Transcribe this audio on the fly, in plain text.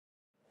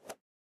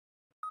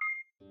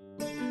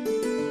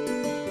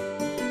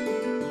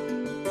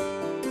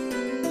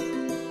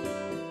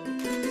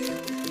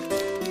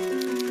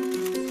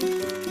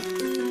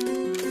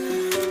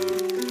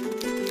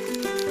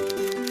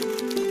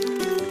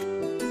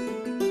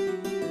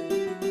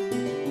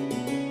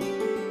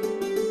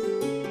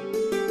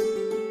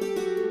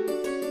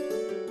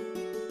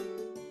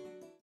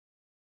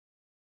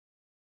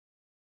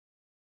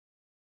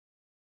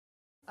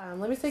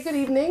Let me say good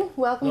evening.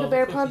 Welcome to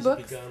Bear Pond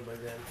Books.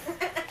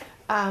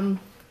 Can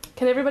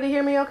everybody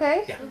hear me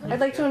okay? Yeah. I'd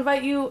like to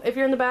invite you, if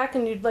you're in the back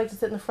and you'd like to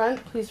sit in the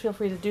front, please feel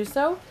free to do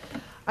so.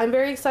 I'm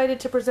very excited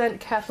to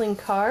present Kathleen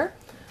Carr,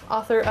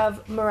 author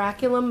of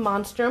Miraculum,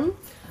 Monstrum,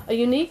 a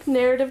unique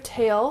narrative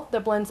tale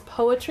that blends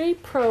poetry,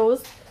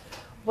 prose,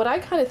 what I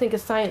kind of think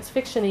is science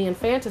fiction-y and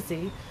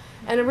fantasy,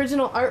 and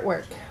original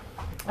artwork.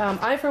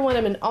 I, for one,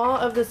 am in awe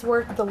of this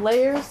work, the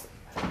layers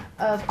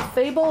of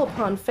fable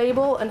upon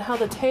fable, and how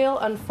the tale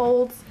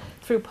unfolds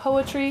through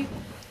poetry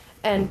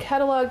and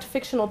cataloged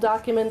fictional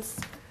documents.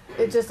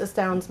 It just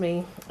astounds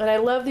me. And I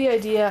love the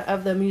idea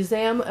of the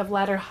Museum of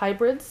Latter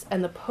Hybrids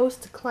and the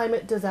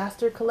Post-Climate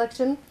Disaster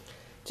Collection.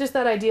 Just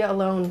that idea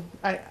alone,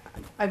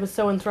 I was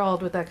so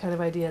enthralled with that kind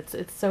of idea.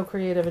 It's so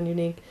creative and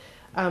unique.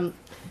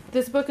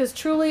 This book is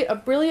truly a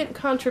brilliant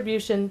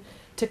contribution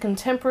to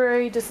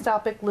contemporary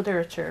dystopic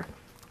literature.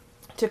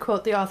 To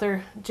quote the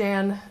author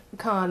Jan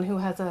Kahn, who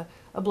has a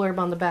blurb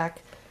on the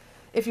back.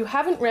 If you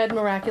haven't read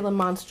Miraculum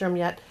Monstrum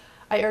yet,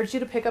 I urge you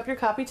to pick up your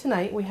copy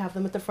tonight. We have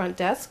them at the front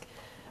desk,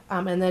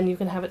 and then you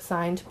can have it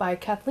signed by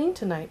Kathleen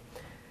tonight.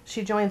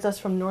 She joins us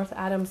from North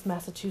Adams,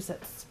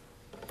 Massachusetts.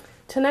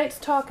 Tonight's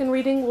talk and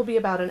reading will be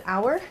about an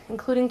hour,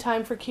 including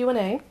time for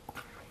Q&A,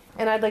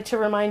 and I'd like to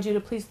remind you to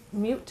please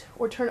mute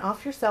or turn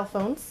off your cell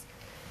phones.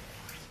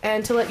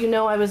 And to let you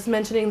know, I was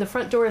mentioning the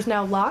front door is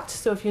now locked,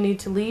 so if you need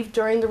to leave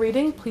during the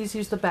reading, please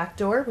use the back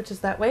door, which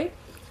is that way.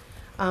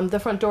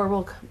 The front door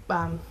will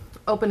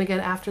open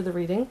again after the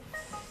reading.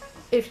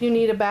 If you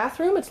need a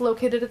bathroom, it's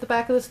located at the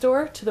back of the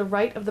store, to the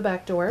right of the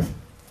back door.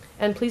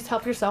 And please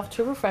help yourself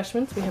to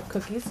refreshments. We have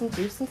cookies and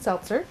juice and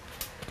seltzer.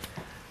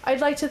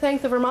 I'd like to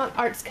thank the Vermont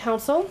Arts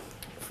Council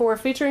for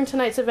featuring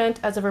tonight's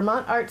event as a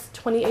Vermont Arts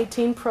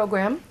 2018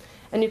 program.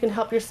 And you can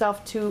help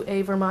yourself to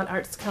a Vermont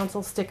Arts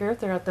Council sticker.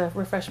 They're at the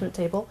refreshment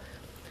table.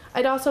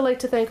 I'd also like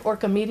to thank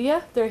Orca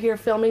Media. They're here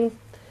filming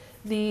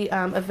the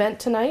event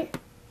tonight.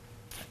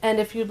 And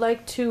if you'd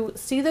like to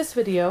see this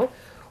video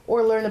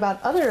or learn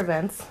about other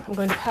events, I'm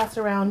going to pass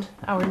around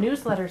our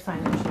newsletter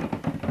sign-up sheet.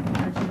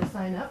 I urge you to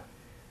sign up.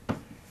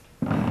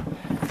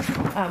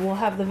 We'll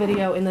have the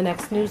video in the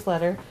next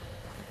newsletter.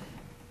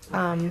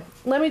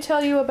 Let me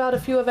tell you about a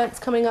few events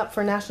coming up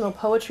for National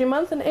Poetry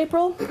Month in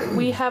April.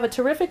 We have a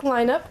terrific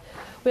lineup.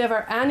 We have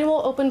our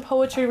annual open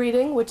poetry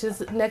reading, which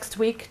is next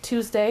week,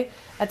 Tuesday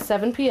at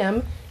 7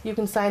 p.m. You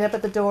can sign up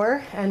at the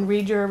door and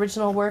read your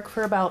original work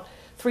for about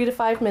 3 to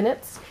 5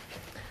 minutes.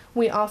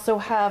 We also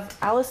have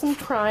Allison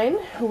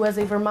Prine, who was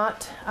a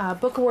Vermont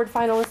Book Award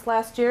finalist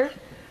last year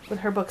with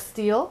her book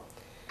Steel.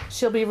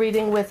 She'll be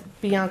reading with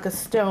Bianca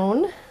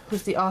Stone,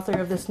 who's the author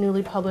of this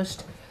newly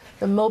published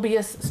The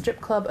Mobius Strip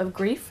Club of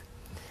Grief.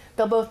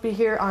 They'll both be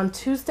here on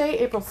Tuesday,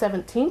 April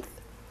 17th.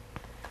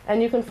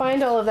 And you can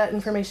find all of that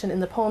information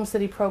in the Poem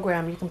City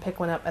program. You can pick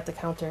one up at the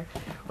counter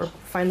or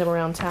find them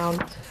around town.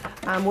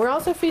 We're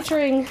also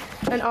featuring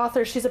an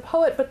author. She's a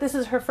poet, but this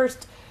is her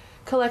first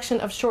collection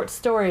of short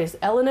stories,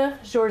 Elena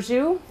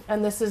Georgiou,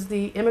 and this is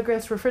The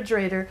Immigrant's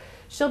Refrigerator.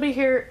 She'll be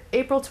here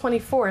April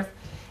 24th,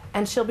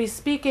 and she'll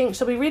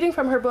be reading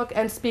from her book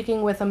and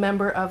speaking with a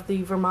member of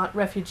the Vermont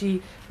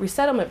Refugee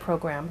Resettlement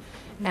Program.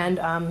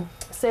 And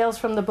sales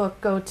from the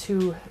book go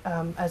to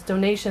as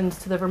donations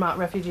to the Vermont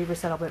Refugee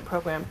Resettlement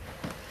Program.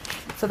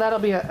 So that'll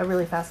be a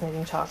really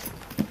fascinating talk.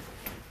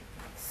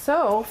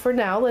 So for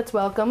now, let's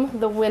welcome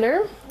the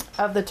winner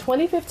of the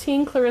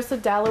 2015 Clarissa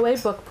Dalloway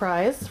Book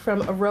Prize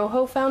from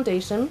Arojo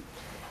Foundation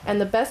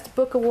and the Best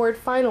Book Award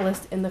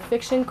finalist in the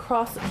Fiction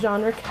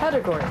Cross-Genre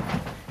category.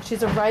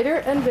 She's a writer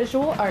and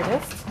visual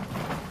artist.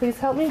 Please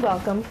help me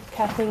welcome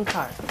Kathleen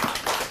Carr.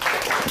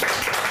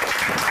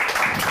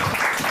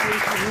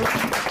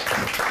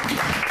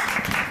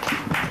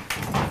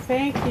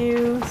 Thank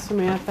you,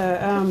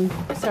 Samantha. I'm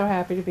so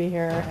happy to be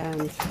here,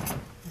 and I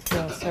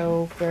feel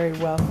so very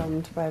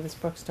welcomed by this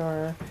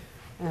bookstore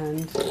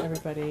and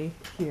everybody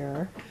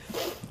here.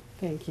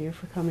 Thank you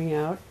for coming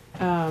out.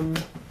 Can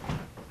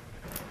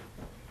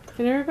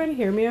everybody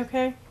hear me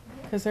okay?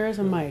 Because there is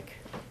a mic,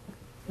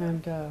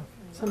 and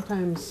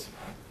sometimes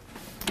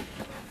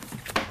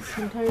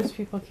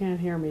people can't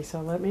hear me,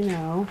 so let me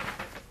know.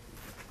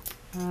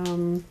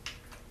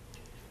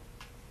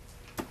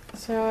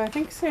 So I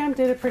think Sam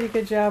did a pretty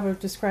good job of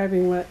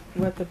describing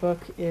what the book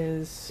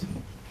is,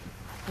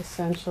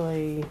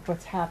 essentially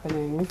what's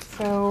happening.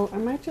 So I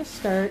might just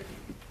start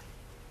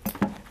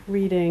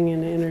reading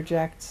and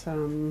interject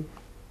some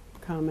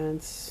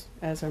comments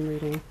as I'm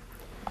reading.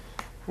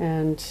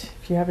 And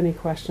if you have any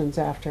questions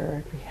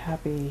after, I'd be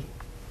happy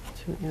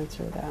to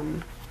answer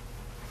them.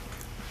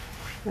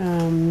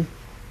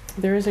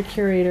 There is a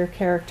curator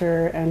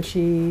character, and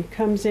she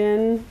comes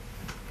in,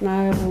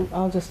 and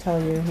I'll just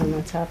tell you when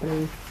that's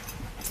happening.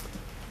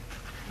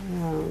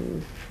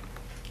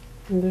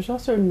 And there's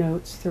also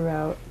notes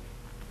throughout,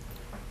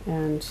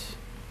 and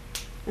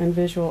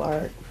visual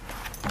art.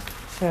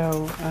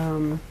 So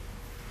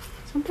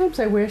sometimes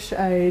I wish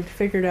I'd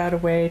figured out a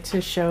way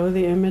to show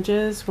the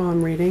images while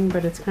I'm reading,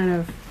 but it's kind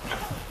of,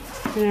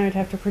 I'd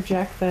have to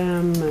project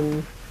them,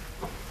 and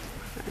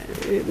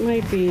it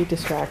might be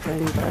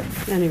distracting,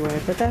 but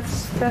anyway, but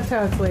that's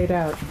how it's laid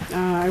out.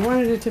 I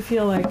wanted it to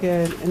feel like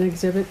an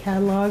exhibit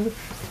catalog.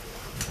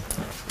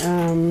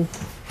 And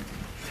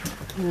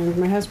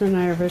my husband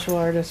and I are visual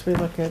artists.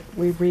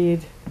 We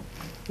read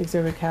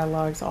exhibit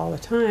catalogs all the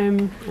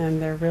time,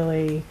 and they're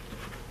really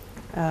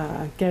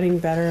getting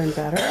better and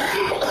better.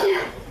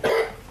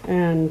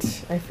 And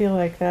I feel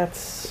like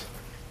that's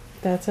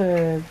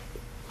a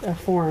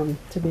form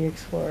to be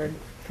explored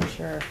for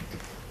sure.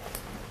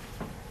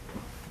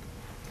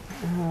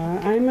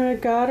 I'm a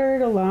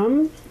Goddard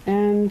alum,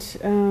 and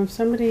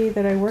somebody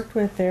that I worked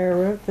with there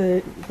wrote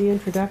the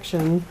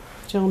introduction,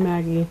 Jill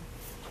Maggie,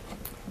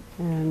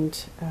 and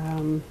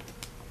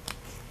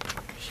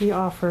she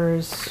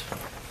offers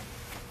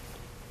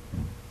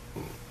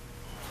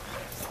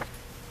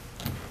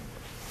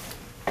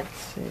let's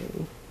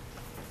see.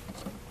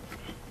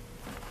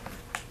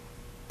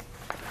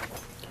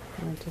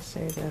 I want to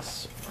say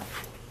this.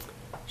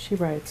 She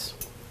writes,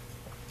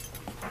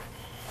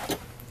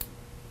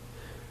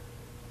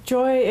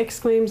 "Joy,"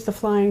 exclaims the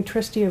flying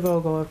Tristia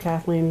Vogel of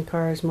Kathleen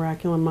Carr's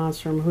Miraculum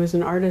Monstrum, who is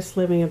an artist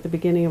living at the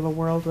beginning of a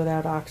world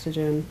without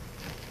oxygen,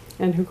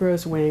 and who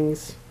grows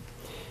wings.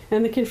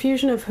 And the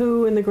confusion of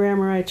who in the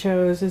grammar I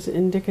chose is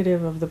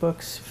indicative of the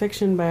book's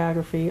fiction,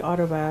 biography,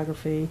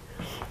 autobiography,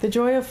 the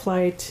joy of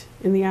flight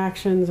in the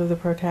actions of the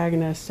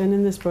protagonist, and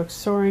in this book's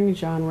soaring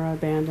genre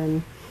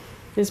abandon,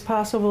 is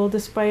possible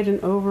despite an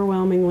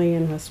overwhelmingly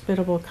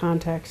inhospitable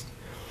context.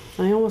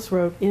 I almost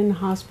wrote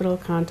inhospitable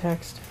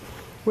context,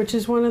 which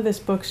is one of this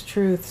book's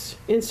truths.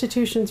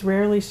 Institutions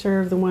rarely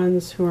serve the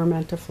ones who are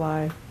meant to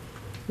fly.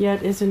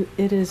 Yet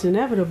it is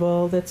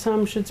inevitable that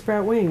some should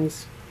sprout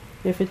wings.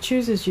 If it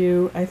chooses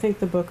you, I think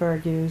the book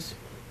argues,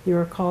 you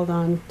are called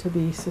on to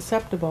be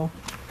susceptible.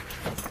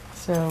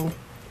 So,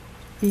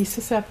 be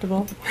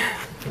susceptible.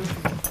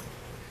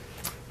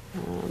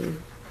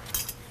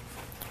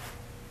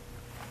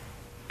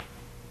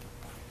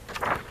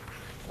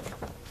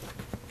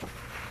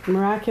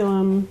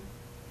 Miraculum,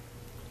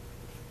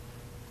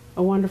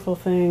 a wonderful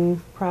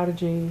thing,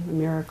 prodigy, a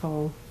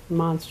miracle,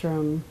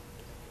 monstrum,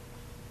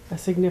 a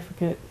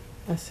significant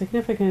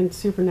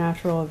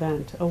supernatural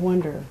event, a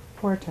wonder,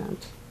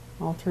 portent,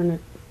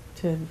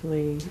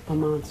 alternatively a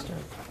monster.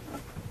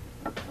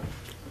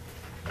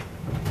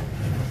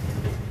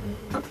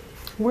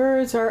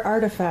 Words are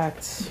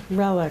artifacts,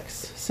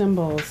 relics,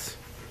 symbols.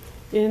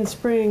 In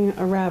spring,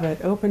 a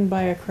rabbit opened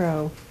by a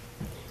crow.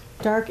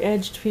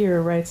 Dark-edged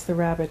fear writes the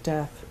rabbit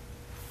death.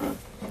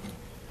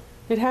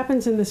 It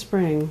happens in the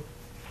spring.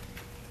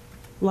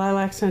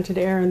 Lilac-scented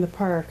air in the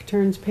park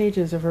turns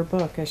pages of her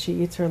book as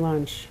she eats her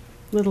lunch,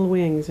 little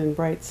wings in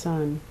bright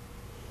sun.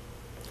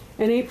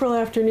 An April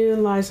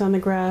afternoon lies on the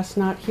grass,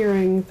 not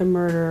hearing the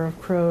murder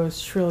of crow's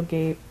shrill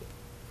gape.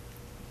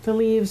 The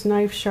leaves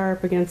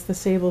knife-sharp against the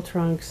sable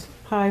trunks,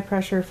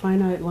 high-pressure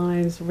finite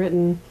lines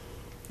written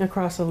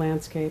across a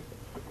landscape.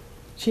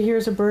 She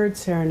hears a bird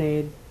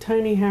serenade,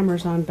 tiny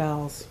hammers on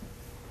bells.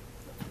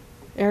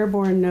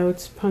 Airborne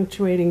notes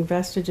punctuating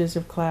vestiges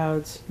of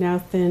clouds, now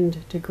thinned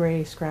to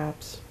gray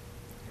scraps.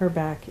 Her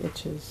back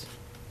itches.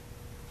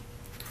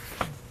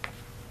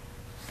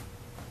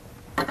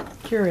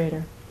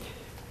 Curator.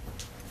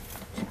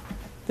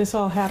 This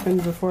all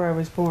happened before I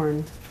was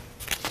born.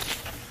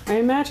 I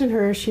imagine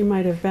her as she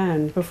might have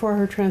been, before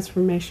her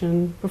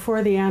transformation,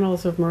 before the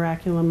annals of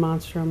Miraculum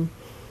Monstrum.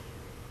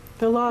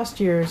 The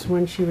lost years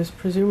when she was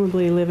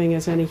presumably living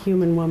as any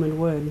human woman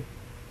would.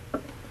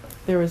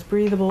 There was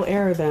breathable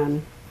air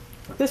then.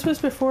 This was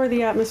before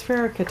the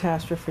atmospheric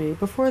catastrophe,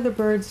 before the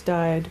birds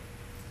died,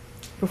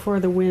 before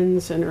the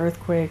winds and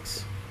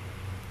earthquakes,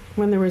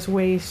 when there was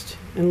waste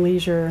and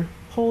leisure,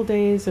 whole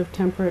days of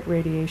temperate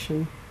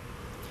radiation.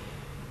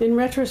 In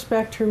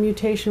retrospect, her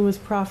mutation was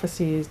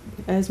prophesied,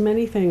 as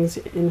many things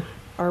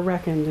are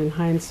reckoned in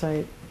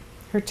hindsight,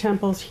 her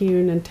temples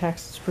hewn and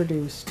texts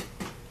produced.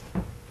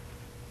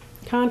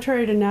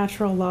 Contrary to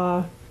natural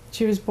law,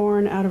 she was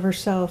born out of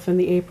herself in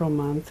the April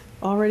month,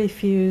 already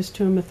fused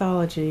to a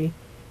mythology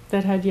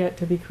that had yet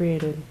to be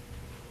created.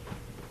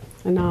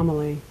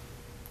 Anomaly.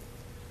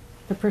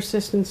 The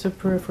persistence of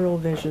peripheral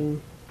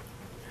vision.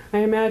 I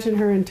imagine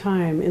her in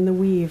time, in the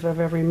weave of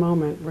every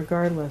moment,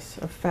 regardless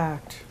of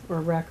fact or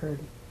record.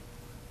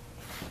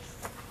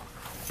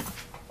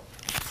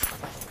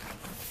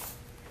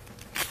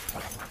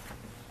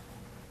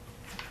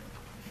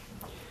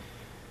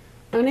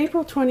 On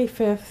April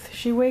 25th,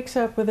 she wakes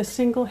up with a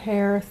single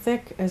hair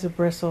thick as a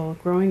bristle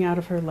growing out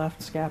of her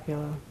left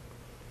scapula.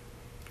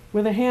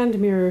 With a hand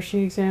mirror, she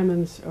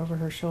examines over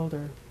her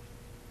shoulder.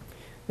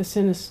 The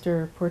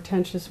sinister,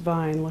 portentous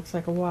vine looks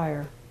like a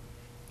wire.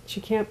 She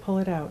can't pull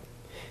it out.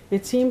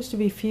 It seems to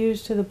be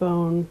fused to the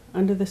bone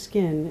under the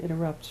skin it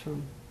erupts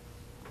from.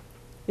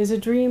 Is a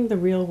dream the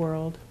real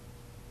world?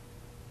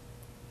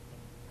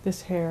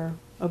 This hair,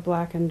 a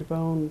blackened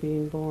bone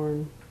being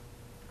born.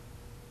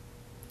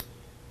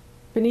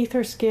 Beneath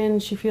her skin,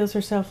 she feels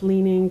herself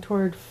leaning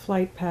toward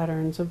flight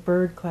patterns of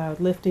bird cloud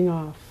lifting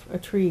off a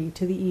tree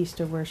to the east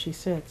of where she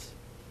sits.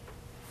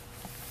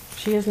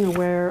 She isn't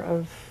aware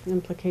of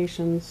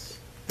implications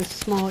a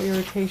small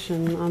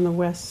irritation on the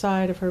west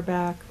side of her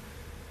back,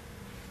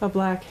 a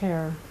black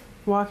hair.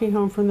 Walking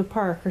home from the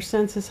park, her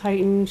senses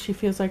heightened, she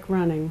feels like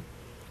running.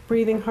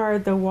 Breathing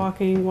hard though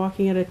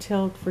walking at a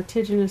tilt,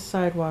 vertiginous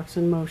sidewalks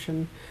in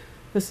motion.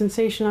 The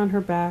sensation on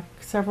her back,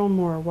 several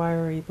more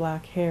wiry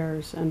black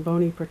hairs and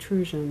bony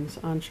protrusions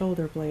on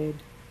shoulder blade.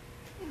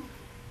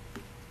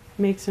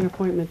 Makes an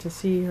appointment to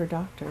see her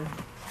doctor.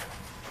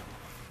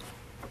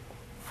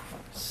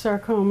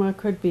 Sarcoma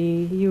could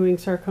be Ewing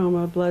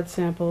sarcoma, blood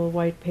sample,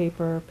 white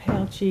paper,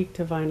 pale cheek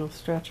to vinyl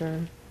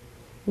stretcher.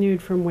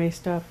 Nude from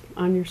waist up,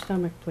 on your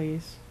stomach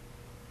please.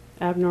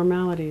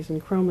 Abnormalities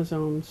in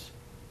chromosomes.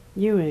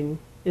 Ewing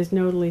is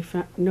notably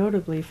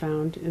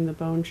found in the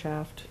bone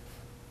shaft.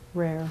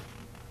 Rare.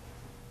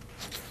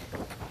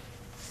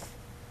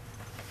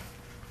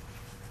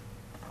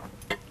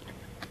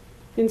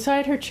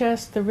 Inside her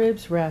chest, the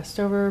ribs rest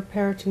over her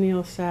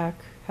peritoneal sac,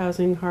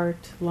 housing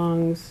heart,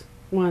 lungs.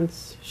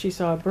 Once she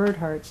saw a bird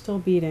heart still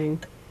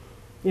beating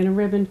in a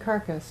ribboned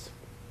carcass.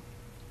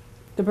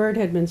 The bird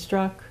had been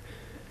struck,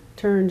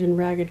 turned in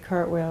ragged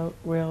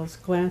cartwheels,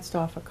 glanced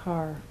off a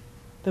car.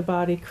 The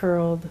body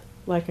curled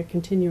like a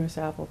continuous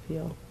apple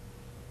peel.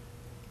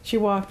 She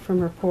walked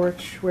from her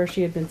porch, where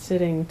she had been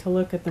sitting, to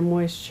look at the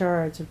moist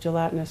shards of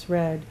gelatinous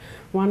red,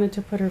 wanted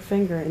to put her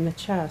finger in the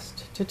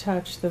chest, to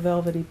touch the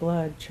velvety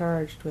blood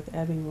charged with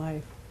ebbing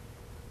life.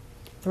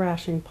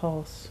 Thrashing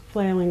pulse,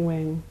 flailing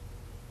wing.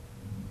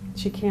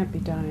 She can't be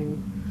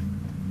dying.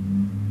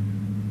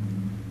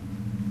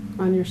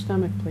 On your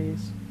stomach,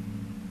 please.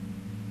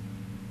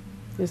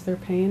 Is there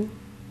pain?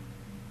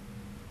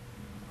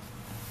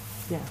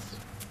 Yes.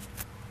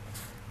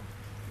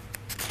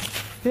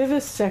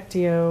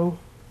 Vivisectio,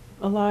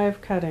 alive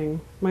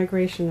cutting,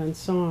 migration and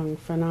song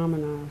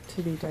phenomena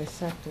to be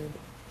dissected.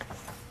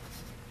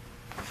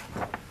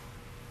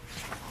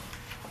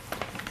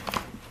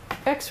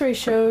 X-ray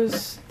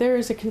shows there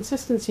is a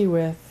consistency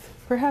with,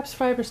 perhaps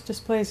fibrous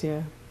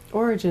dysplasia.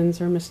 Origins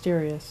are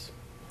mysterious.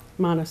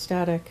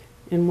 Monostatic,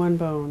 in one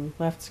bone,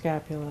 left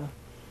scapula.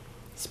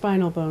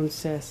 Spinal bone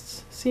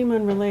cysts seem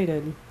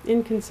unrelated,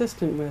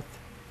 inconsistent with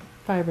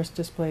fibrous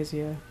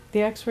dysplasia.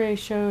 The X-ray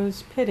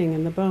shows pitting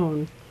in the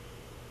bone.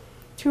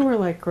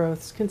 Tumor-like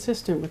growths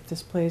consistent with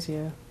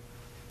dysplasia.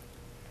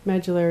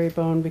 Medullary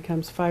bone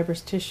becomes fibrous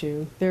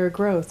tissue. There are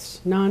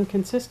growths,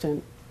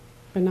 non-consistent.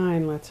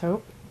 Benign, let's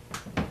hope.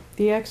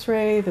 The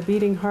X-ray, the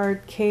beating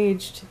heart,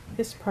 caged.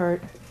 This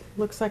part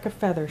looks like a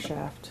feather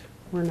shaft.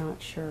 We're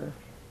not sure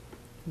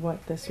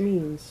what this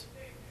means.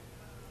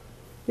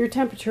 Your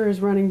temperature is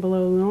running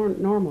below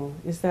normal.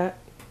 Is that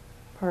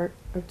part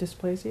of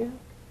dysplasia?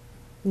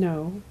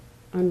 No,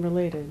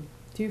 unrelated.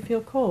 Do you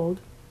feel cold?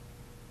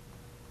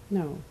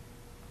 No.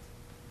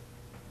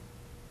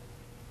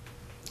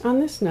 On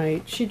this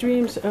night, she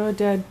dreams of a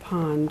dead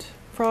pond.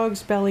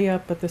 Frogs belly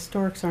up, but the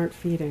storks aren't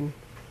feeding.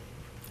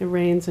 It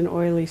rains an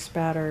oily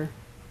spatter.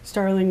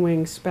 Starling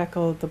wings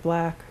speckled the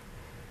black.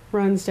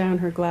 Runs down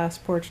her glass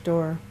porch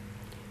door.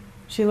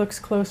 She looks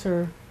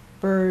closer,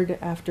 bird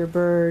after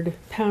bird,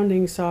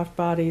 pounding soft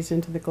bodies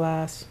into the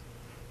glass.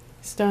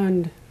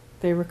 Stunned,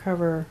 they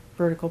recover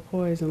vertical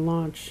poise and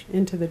launch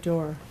into the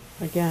door.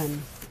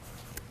 Again.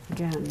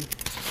 Again.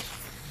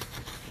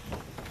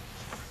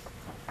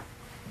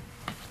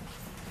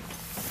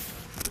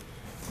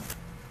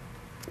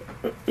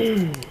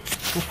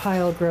 A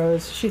pile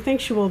grows. She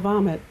thinks she will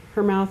vomit.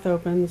 Her mouth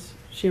opens.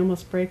 She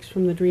almost breaks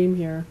from the dream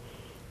here.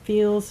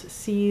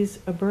 Sees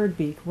a bird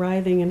beak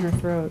writhing in her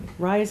throat,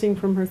 rising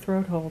from her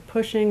throat hole,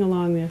 pushing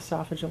along the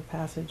esophageal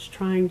passage,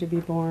 trying to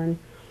be born,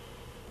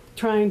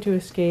 trying to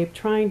escape,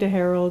 trying to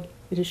herald.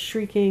 It is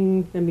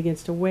shrieking, then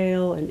begins to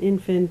wail, an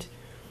infant.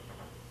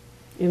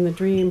 In the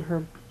dream,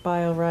 her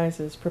bile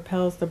rises,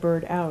 propels the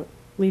bird out,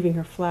 leaving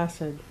her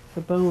flaccid,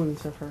 the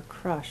bones of her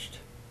crushed,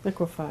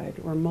 liquefied,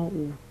 or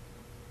molten.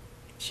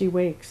 She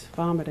wakes,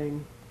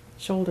 vomiting,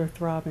 shoulder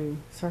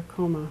throbbing,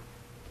 sarcoma.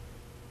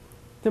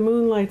 The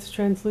moon lights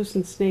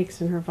translucent snakes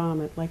in her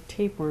vomit, like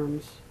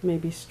tapeworms,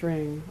 maybe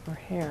string or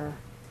hair.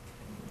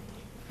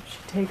 She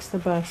takes the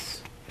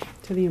bus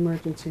to the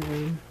emergency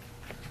room.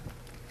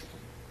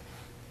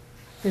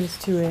 It is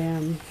 2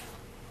 a.m.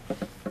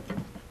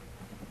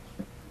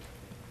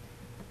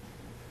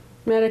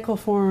 Medical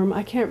form.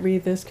 I can't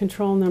read this.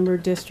 Control number,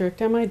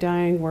 district. Am I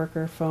dying?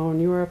 Worker. Phone.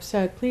 You are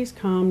upset. Please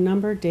come.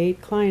 Number,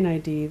 date, client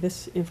ID.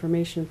 This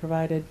information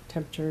provided,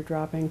 temperature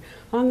dropping,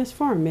 on this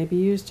form may be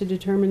used to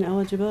determine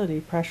eligibility.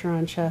 Pressure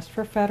on chest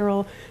for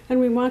federal. And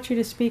we want you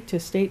to speak to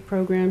state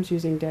programs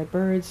using dead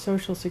birds,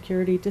 Social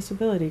Security,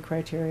 disability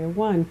criteria.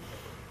 1.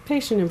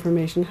 Patient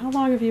information. How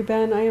long have you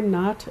been? I am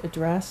not.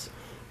 Address.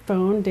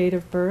 Phone, date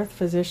of birth,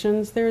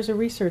 physicians. There is a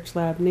research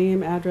lab,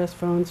 name, address,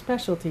 phone,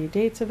 specialty,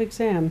 dates of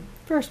exam,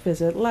 first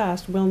visit,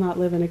 last, will not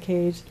live in a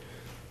cage.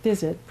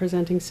 Visit,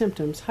 presenting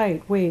symptoms,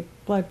 height, weight,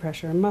 blood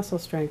pressure, muscle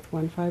strength,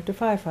 1.5 to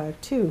 5.5.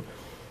 2.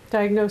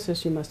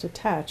 Diagnosis you must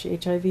attach,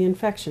 HIV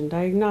infection,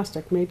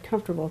 diagnostic, made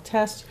comfortable,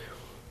 test,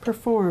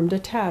 performed,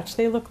 attached.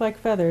 They look like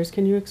feathers.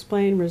 Can you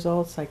explain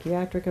results,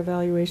 psychiatric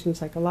evaluations,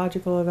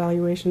 psychological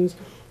evaluations,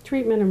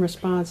 treatment and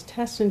response,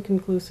 tests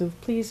inconclusive.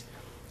 Please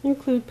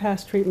include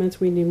past treatments.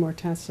 We need more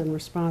tests and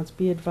response.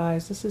 Be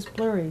advised. This is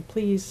blurry.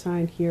 Please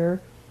sign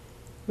here.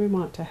 We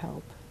want to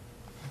help.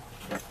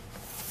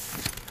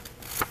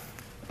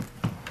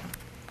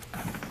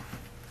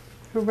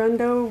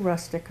 Hirundo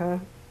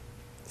rustica.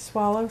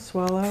 Swallow,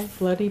 swallow,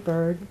 bloody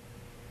bird.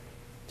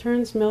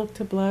 Turns milk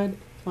to blood,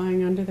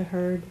 flying under the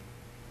herd.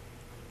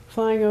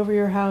 Flying over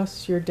your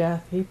house, your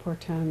death, he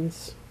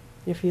portends.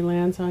 If he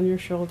lands on your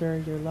shoulder,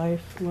 your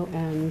life will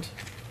end.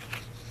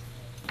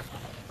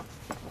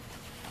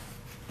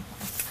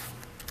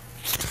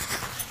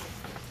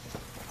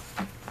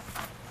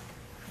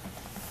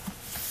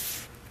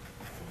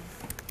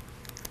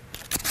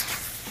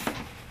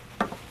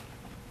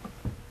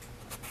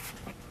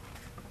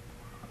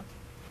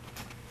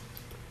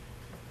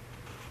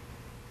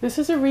 This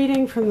is a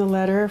reading from the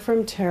letter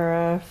from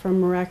Tara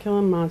from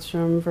Miraculum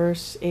Monstrum,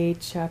 verse 8,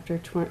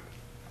 chapter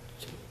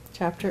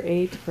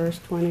 8, verse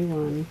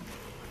 21.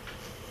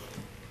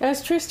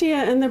 As Tristia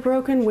and the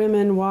broken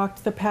women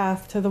walked the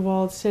path to the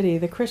walled city,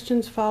 the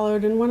Christians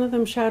followed, and one of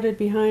them shouted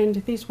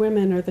behind, "These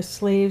women are the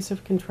slaves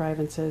of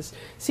contrivances.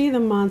 See the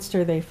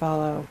monster they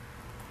follow,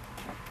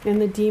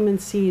 and the demon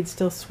seed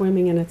still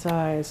swimming in its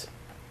eyes."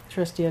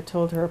 Tristia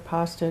told her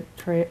apostate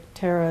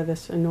Tara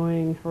this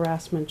annoying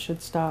harassment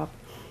should stop.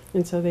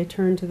 And so they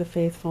turned to the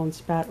faithful and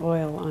spat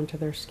oil onto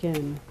their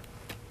skin.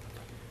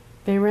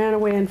 They ran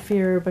away in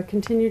fear, but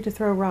continued to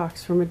throw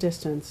rocks from a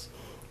distance.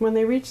 When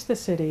they reached the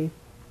city,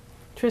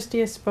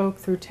 Tristia spoke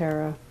through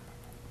Tara.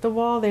 "The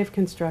wall they've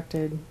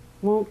constructed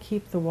won't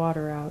keep the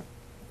water out,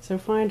 so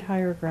find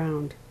higher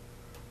ground.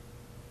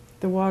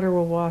 The water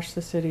will wash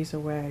the cities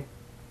away.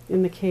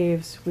 In the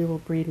caves we will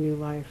breathe new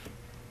life."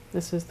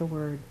 This is the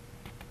word.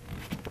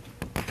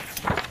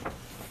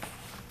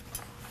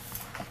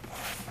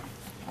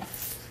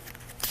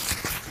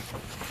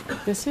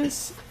 This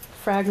is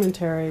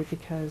fragmentary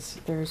because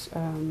there's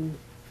the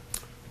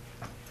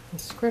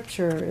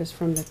scripture is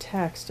from the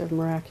text of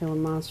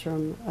Miraculum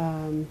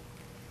Monstrum,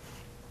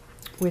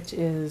 which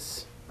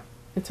is,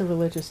 it's a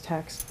religious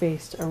text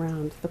based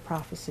around the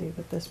prophecy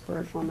that this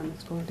bird woman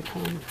is going to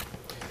come.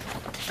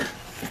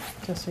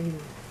 Just so you know.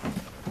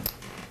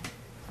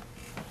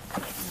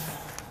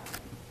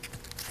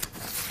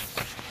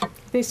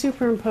 They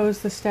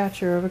superimpose the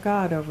stature of a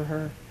god over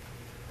her.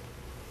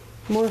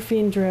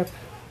 Morphine drip.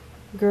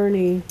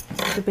 Gurney,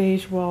 the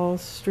beige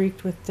walls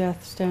streaked with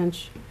death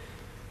stench.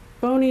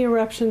 Bony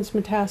eruptions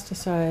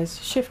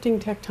metastasize, shifting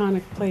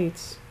tectonic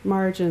plates,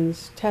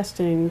 margins,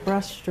 testing,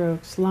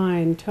 brushstrokes,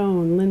 line,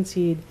 tone,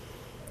 linseed,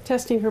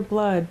 testing her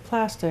blood,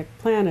 plastic,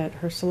 planet,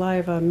 her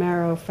saliva,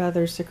 marrow,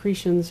 feathers,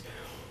 secretions,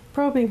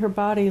 probing her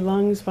body,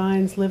 lungs,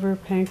 vines, liver,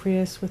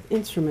 pancreas with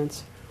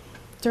instruments,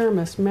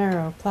 dermis,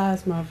 marrow,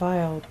 plasma,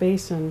 vial,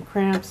 basin,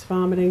 cramps,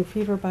 vomiting,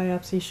 fever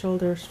biopsy,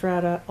 shoulder,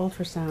 strata,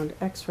 ultrasound,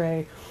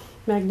 x-ray,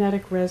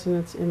 magnetic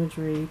resonance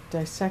imagery,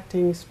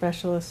 dissecting,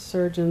 specialists,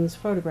 surgeons,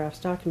 photographs,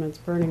 documents,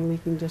 burning,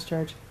 leaking,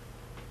 discharge,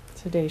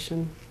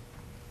 sedation.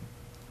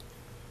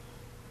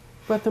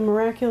 But the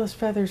miraculous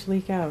feathers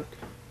leak out.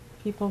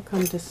 People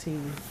come to see.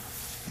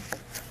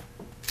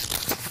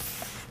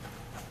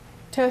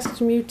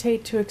 Tests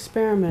mutate to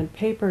experiment.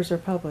 Papers are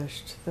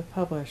published. The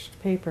published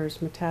papers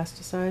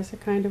metastasize a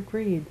kind of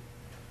greed.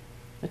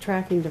 A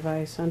tracking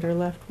device under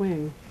left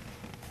wing.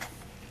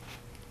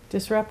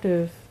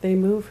 Disruptive, they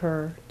move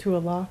her to a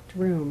locked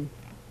room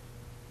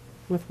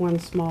with one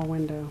small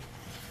window.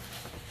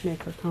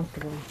 Make her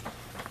comfortable.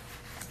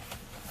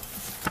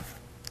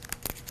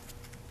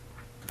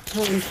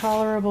 Her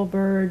intolerable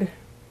bird,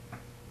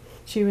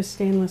 she was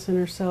stainless in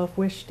herself,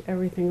 wished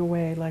everything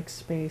away like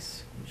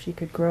space. She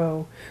could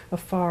grow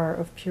afar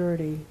of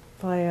purity,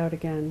 fly out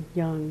again,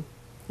 young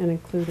and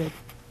included,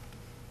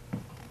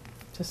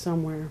 to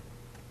somewhere.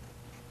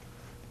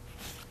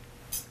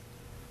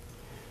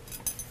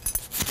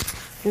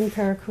 In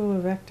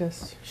Paracula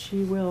Vectus,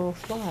 she will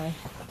fly.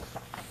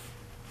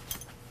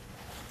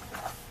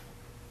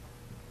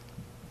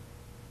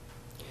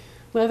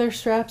 Leather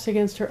straps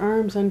against her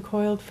arms,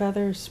 uncoiled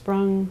feathers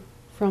sprung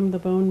from the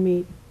bone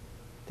meat.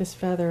 This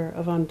feather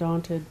of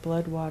undaunted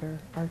blood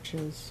water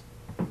arches.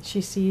 She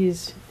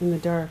sees in the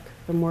dark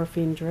the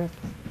morphine drip.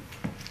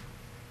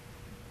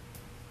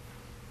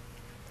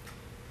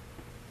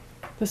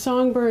 The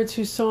songbirds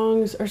whose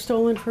songs are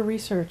stolen for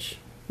research.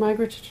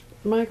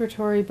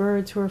 Migratory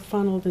birds who are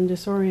funneled and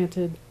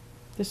disoriented.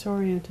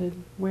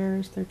 Where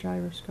is their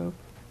gyroscope?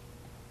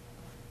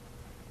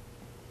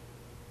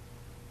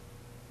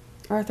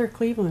 Arthur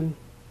Cleveland,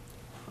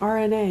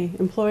 RNA,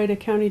 employed at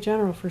County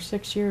General for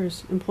 6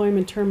 years.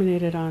 Employment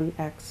terminated on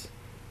X.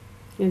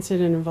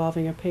 Incident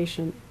involving a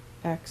patient,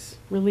 X.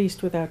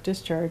 Released without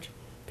discharge.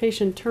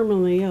 Patient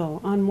terminally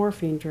ill, on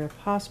morphine drip,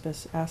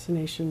 hospice,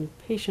 assignation.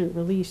 Patient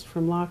released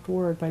from locked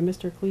ward by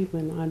Mr.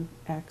 Cleveland on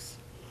X.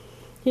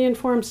 He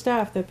informed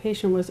staff that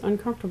patient was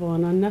uncomfortable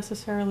and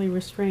unnecessarily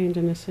restrained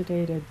and is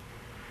sedated.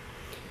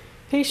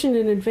 Patient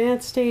in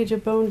advanced stage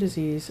of bone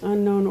disease,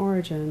 unknown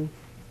origin.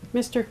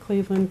 Mr.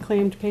 Cleveland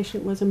claimed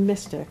patient was a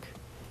mystic,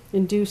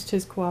 induced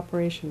his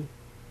cooperation.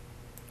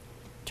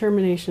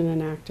 Termination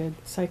enacted,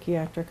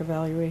 psychiatric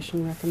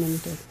evaluation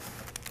recommended.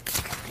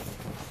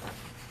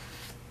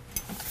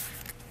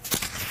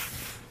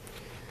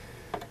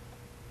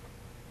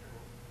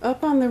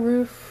 Up on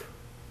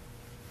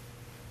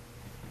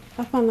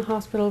the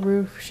hospital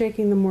roof,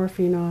 shaking the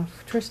morphine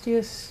off,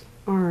 Tristia's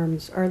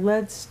arms are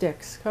lead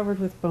sticks covered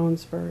with bone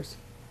spurs.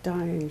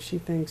 Dying, she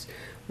thinks.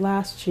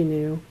 Last she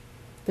knew,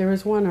 there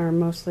was one arm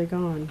mostly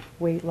gone.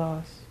 Weight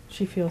loss.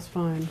 She feels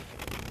fine.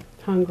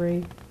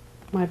 Hungry.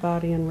 My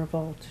body in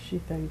revolt, she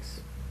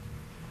thinks.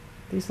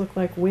 These look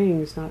like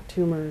wings, not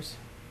tumors.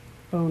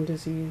 Bone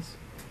disease.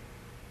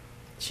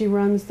 She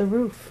runs the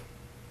roof,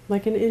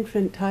 like an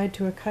infant tied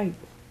to a kite.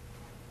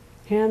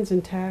 Hands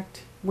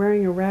intact,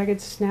 wearing a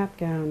ragged snap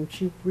gown,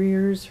 she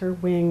rears her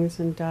wings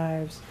and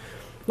dives,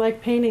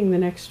 like painting the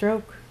next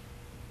stroke.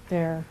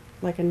 There,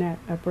 like a net,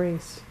 a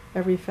brace,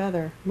 every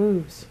feather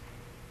moves.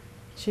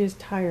 She is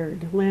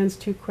tired, lands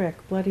too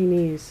quick, bloody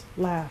knees,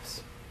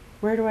 laughs.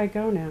 Where do I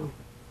go now?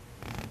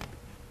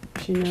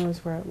 She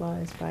knows where it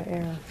lies by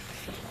air.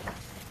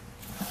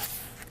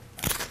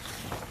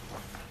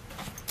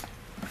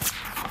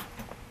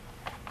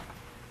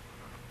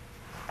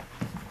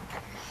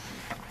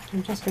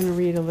 I'm just going to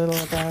read a little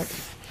about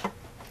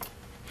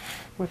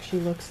what she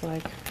looks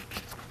like.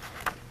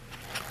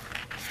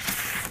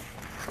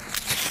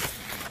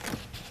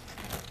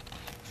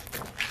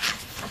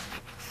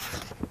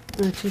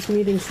 She's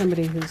meeting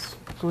somebody who's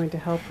going to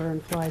help her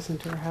and flies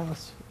into her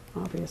house.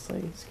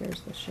 Obviously,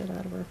 scares the shit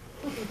out of her.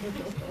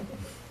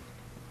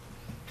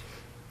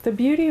 The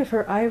beauty of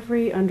her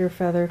ivory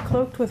underfeather,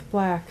 cloaked with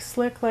black,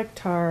 slick like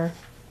tar.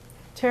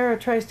 Tara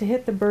tries to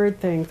hit the bird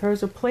thing,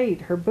 throws a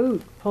plate, her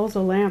boot, pulls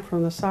a lamp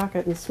from the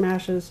socket and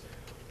smashes,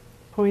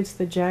 points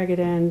the jagged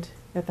end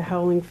at the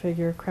howling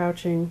figure,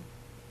 crouching,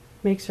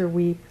 makes her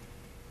weep.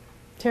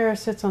 Tara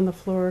sits on the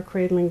floor,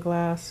 cradling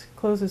glass,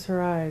 closes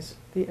her eyes,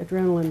 the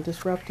adrenaline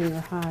disrupting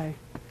her high.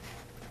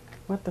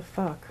 What the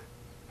fuck?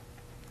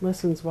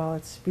 Listens while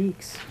it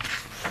speaks.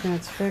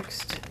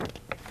 Transfixed.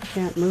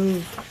 Can't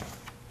move.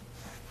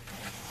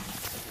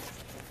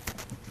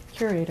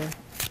 Curator.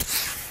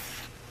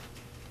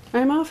 I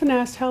am often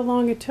asked how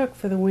long it took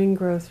for the wing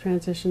growth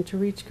transition to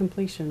reach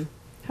completion.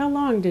 How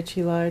long did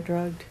she lie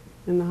drugged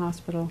in the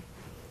hospital?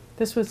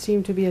 This would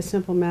seem to be a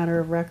simple matter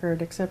of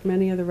record, except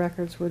many of the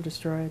records were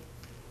destroyed.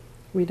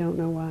 We don't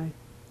know why.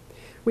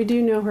 We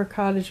do know her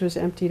cottage was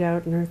emptied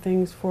out and her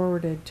things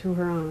forwarded to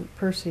her aunt,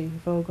 Percy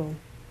Vogel.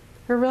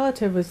 Her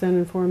relative was then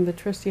informed that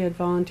Tristia had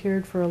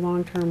volunteered for a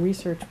long-term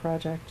research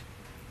project,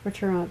 which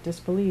her aunt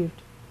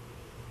disbelieved.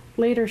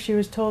 Later, she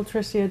was told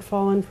Tristia had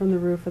fallen from the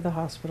roof of the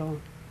hospital.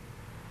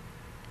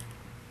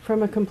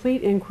 From a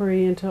complete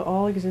inquiry into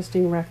all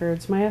existing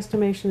records, my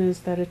estimation is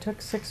that it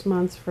took 6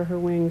 months for her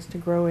wings to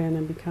grow in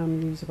and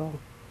become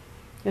usable.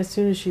 As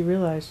soon as she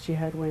realized she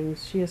had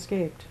wings, she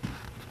escaped.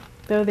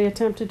 Though they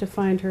attempted to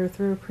find her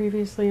through a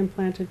previously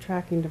implanted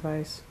tracking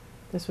device,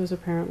 this was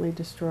apparently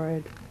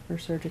destroyed or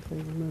surgically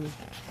removed.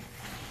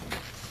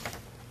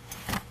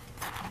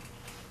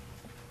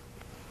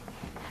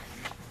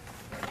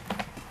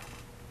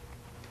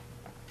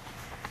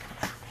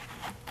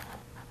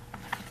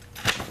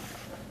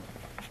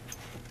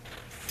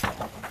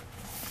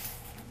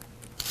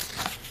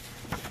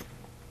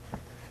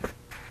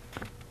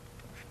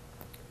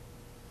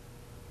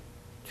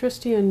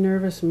 Tristia in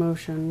nervous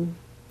motion,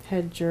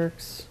 head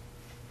jerks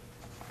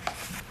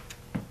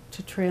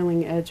to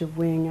trailing edge of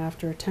wing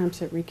after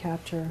attempts at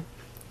recapture.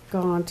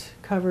 Gaunt,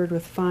 covered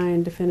with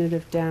fine,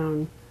 definitive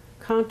down.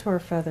 Contour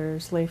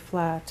feathers lay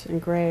flat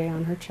and gray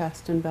on her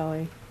chest and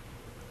belly.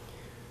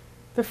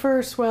 The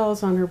fur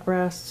swells on her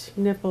breasts,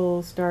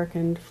 nipples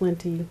darkened,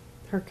 flinty,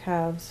 her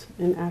calves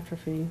in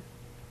atrophy.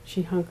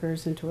 She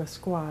hunkers into a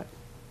squat.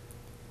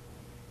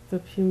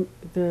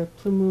 The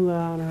plumula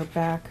on her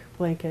back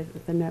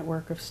blanket the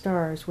network of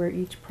stars where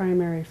each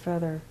primary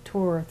feather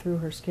tore through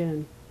her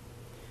skin.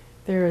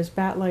 There is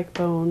bat-like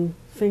bone,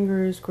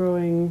 fingers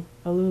growing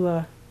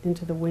alula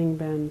into the wing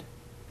bend.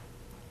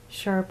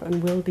 Sharp,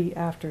 unwieldy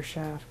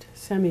aftershaft,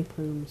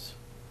 semi-plumes.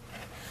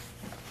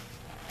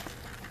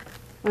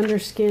 Under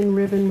skin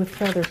ribbon with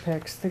feather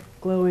picks, the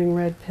glowing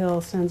red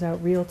pill sends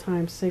out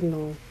real-time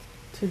signal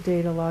to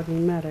data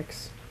logging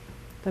medics.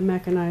 The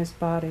mechanized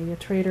body, a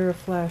trader of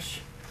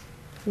flesh.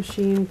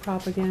 Machine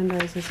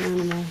propagandizes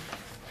animal.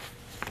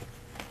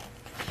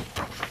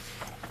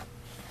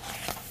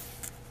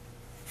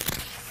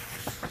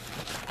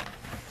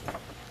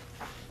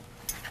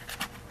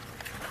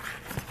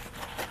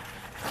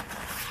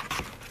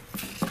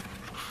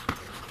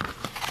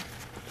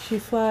 She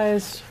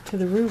flies to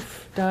the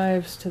roof,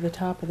 dives to the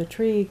top of the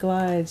tree,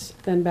 glides,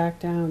 then back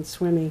down,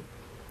 swimmy.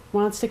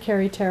 Wants to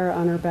carry Tara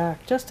on her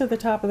back, just to the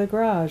top of the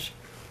garage.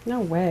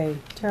 No way.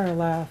 Tara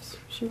laughs.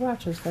 She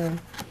watches though.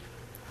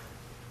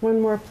 One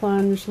more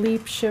plunge,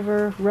 leap,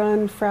 shiver,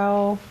 run,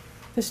 prowl.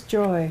 This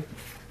joy.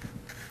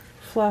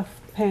 Fluff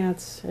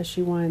pants as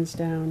she winds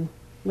down.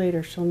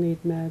 Later she'll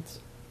need meds.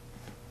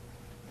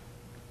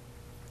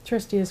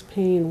 Tristia's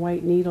pain,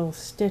 white needles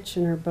stitch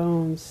in her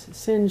bones,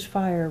 singe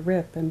fire,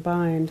 rip and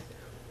bind.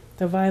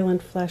 The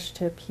violent flesh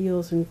tip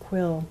heals and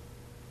quill.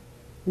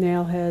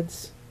 Nail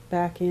heads,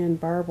 back in,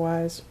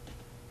 barbwise,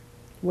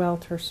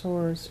 welt her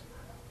sores.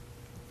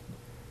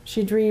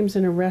 She dreams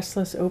in a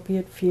restless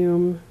opiate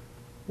fume,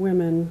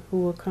 women who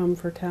will come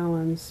for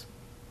talons.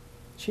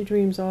 She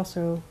dreams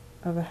also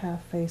of a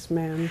half-faced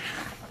man.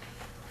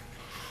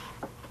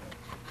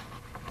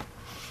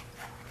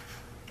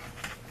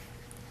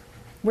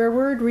 Where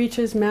word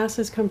reaches,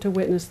 masses come to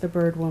witness the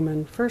bird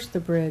woman. First the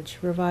bridge,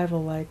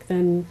 revival-like,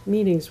 then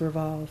meetings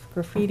revolve.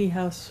 Graffiti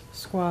house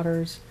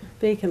squatters,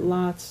 vacant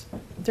lots,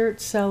 dirt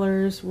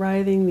cellars,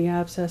 writhing the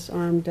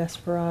abscess-armed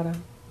desperata.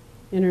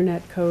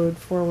 Internet code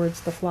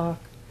forwards the flock.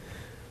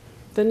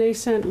 The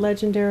nascent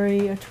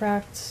legendary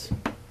attracts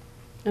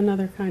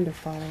another kind of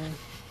follower.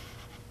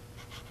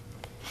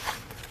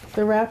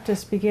 The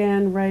Raptists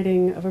began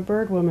writing of a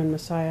bird woman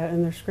messiah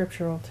in their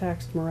scriptural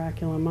text,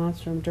 Miraculum,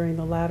 Monstrum, during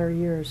the latter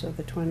years of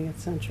the 20th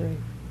century.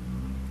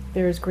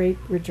 There is great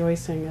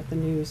rejoicing at the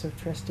news of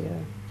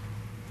Tristia.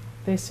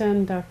 They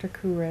send Dr.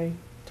 Couray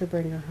to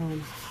bring her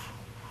home.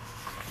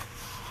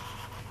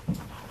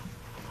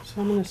 So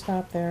I'm going to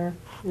stop there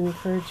and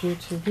encourage you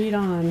to read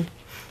on.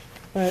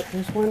 But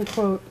there's one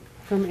quote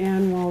from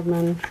Anne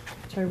Waldman,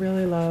 which I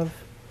really love,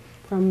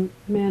 from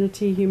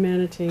Manatee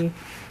Humanity.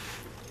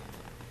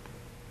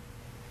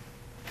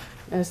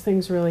 As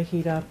things really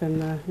heat up in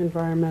the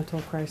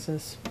environmental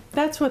crisis.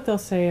 That's what they'll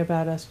say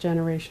about us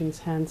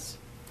generations hence.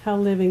 How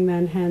living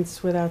then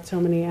hence without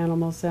so many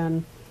animals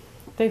then.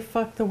 They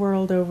fuck the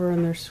world over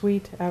in their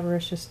sweet,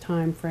 avaricious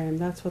time frame.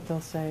 That's what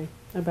they'll say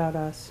about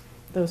us,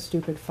 those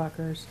stupid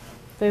fuckers.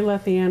 They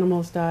let the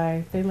animals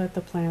die. They let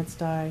the plants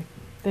die.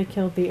 They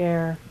killed the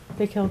air.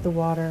 They killed the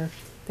water.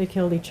 They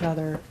killed each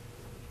other.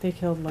 They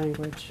killed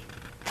language.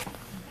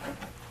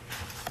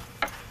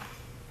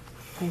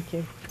 Thank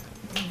you.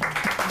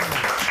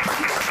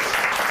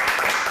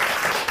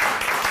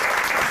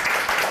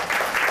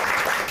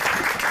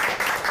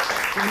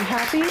 I'm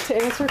happy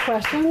to answer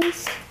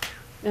questions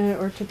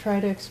or to try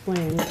to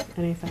explain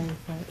anything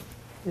that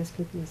is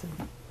confusing.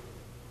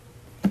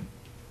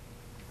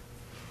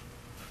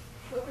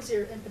 What was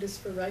your impetus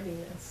for writing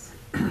this?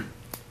 Sort of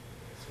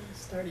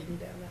starting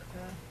down that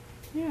path.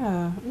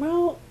 Yeah,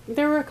 well,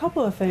 there were a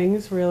couple of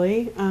things,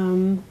 really.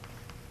 I'm,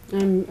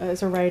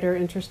 as a writer,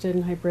 interested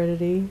in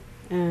hybridity,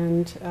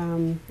 and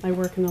I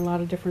work in a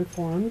lot of different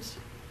forms,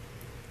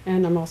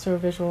 and I'm also a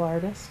visual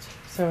artist,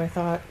 so I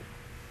thought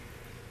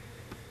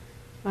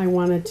I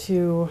wanted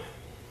to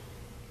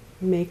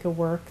make a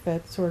work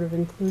that sort of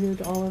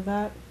included all of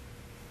that.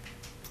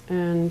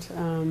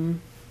 And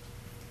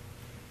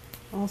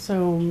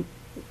also,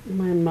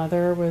 my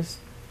mother was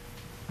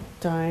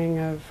dying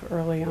of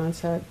early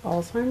onset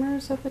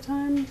Alzheimer's at the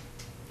time,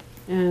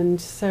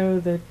 and so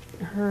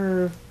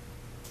her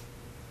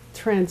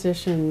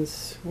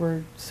transitions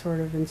were sort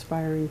of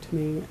inspiring to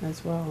me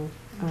as well,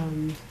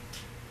 and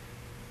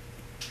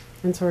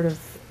sort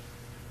of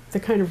the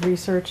kind of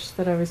research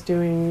that I was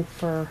doing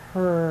for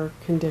her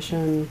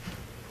condition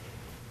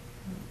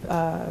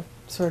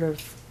sort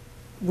of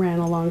ran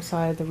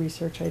alongside the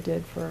research I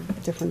did for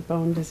different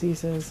bone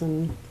diseases,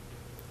 and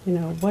you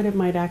know, what it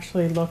might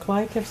actually look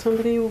like if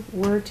somebody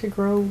were to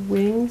grow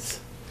wings,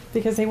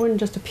 because they wouldn't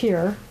just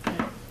appear.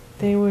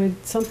 They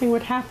would, something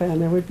would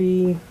happen. It would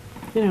be,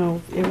 you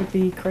know, it would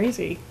be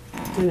crazy,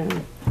 you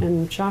know,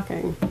 and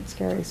shocking,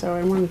 scary. So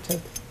I wanted to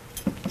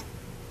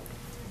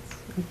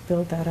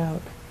build that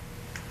out.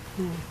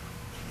 Yeah.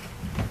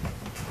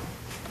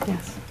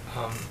 Yes.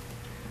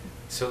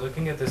 So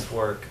looking at this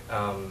work,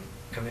 I'm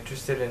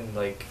interested in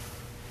like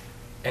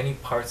any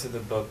parts of the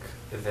book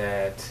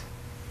that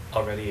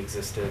already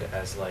existed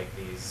as like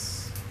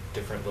these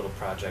different little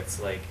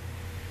projects. Like,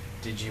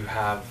 did you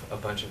have a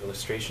bunch of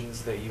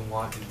illustrations that you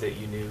wanted, that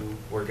you knew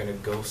were going to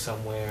go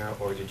somewhere,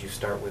 or did you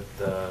start with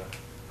the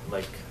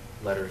like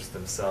letters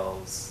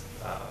themselves?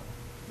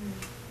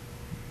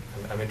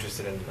 I'm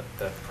interested in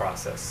the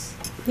process.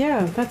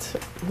 Yeah, that's a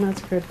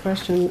good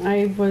question.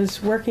 I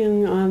was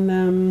working on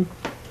them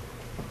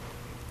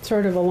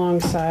sort of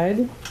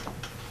alongside,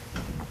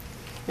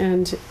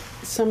 and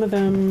some of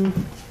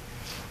them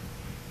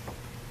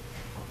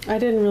I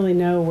didn't really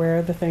know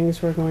where the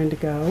things were going to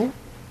go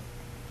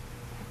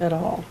at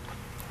all.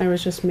 I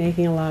was just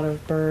making a lot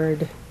of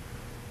bird-related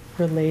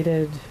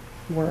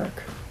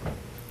work,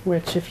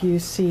 which if you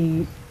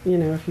see, you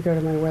know, if you go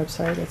to my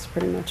website, it's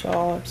pretty much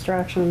all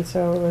abstraction.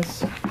 So it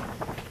was,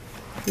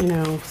 you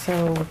know,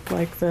 so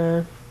like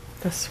the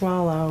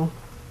swallow,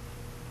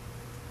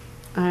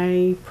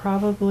 I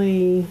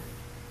probably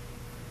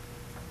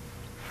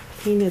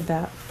painted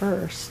that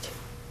first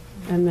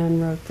and then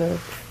wrote the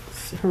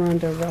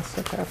Hirundo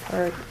rustica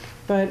part.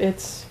 But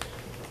it's,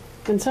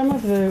 and some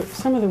of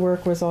the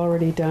work was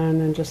already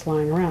done and just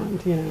lying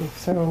around, you know,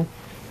 so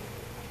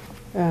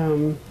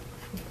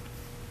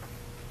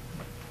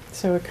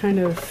so it kind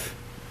of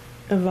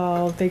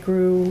evolved. They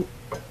grew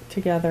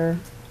together,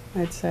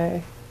 I'd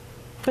say.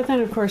 But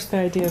then, of course, the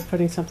idea of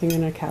putting something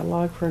in a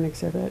catalog for an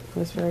exhibit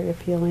was very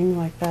appealing,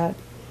 like that.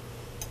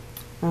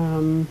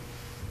 The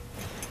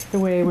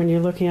way when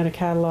you're looking at a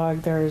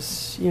catalog,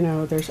 there's, you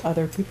know, there's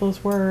other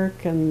people's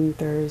work, and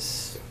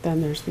there's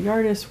the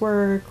artist's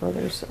work, or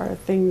there's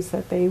things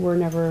that were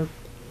never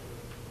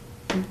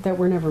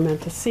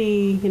meant to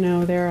see. You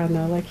know, they're on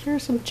the, like,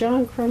 here's some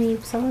junk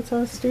from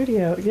so-and-so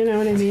studio. You know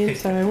what I mean?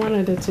 So I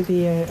wanted it to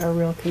be a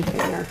real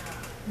container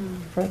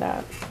for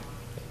that.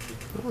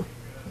 Yeah.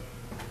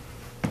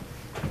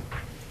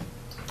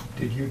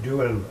 Did you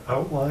do an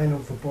outline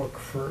of the book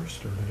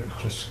first, or did it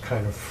just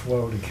kind of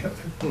flow together?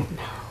 No.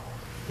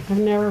 I've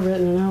never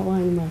written an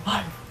outline in my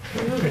life.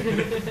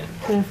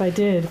 And if I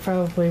did,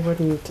 probably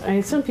wouldn't.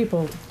 Some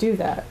people do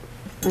that,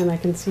 and I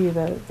can see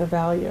the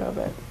value of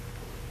it.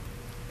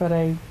 But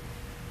I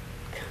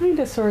kind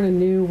of sort of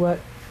knew what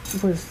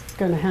was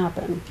going to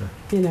happen,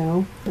 you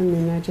know? I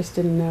mean, I just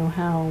didn't know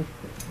how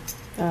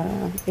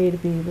A to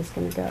B was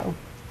going to go.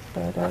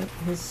 But it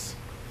was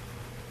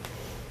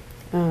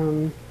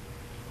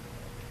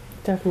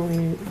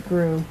definitely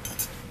grew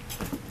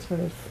sort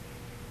of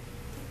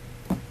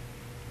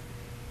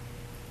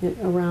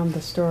around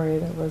the story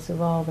that was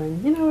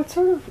evolving. You know, it's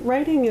sort of,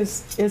 writing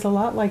is a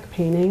lot like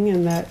painting,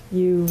 in that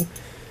you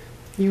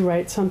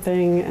write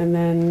something and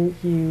then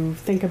you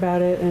think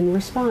about it and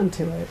respond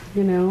to it.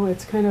 You know,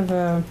 it's kind of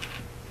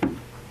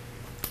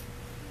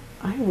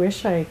I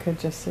wish I could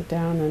just sit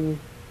down and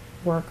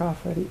work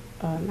off an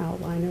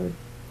outline. It would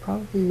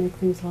probably make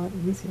things a lot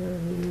easier,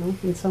 you know,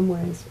 in some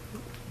ways.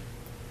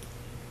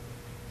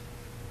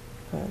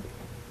 But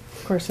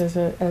of course, as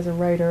a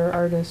writer,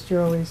 artist,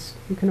 you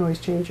can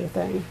always change your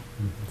thing.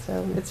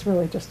 So it's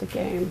really just a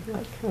game.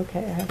 Like,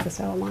 okay, I have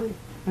this outline.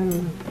 I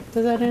don't know.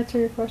 Does that answer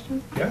your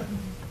question? Yeah.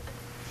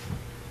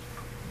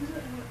 As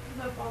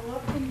a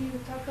follow-up, can you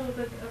talk a little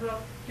bit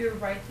about your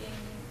writing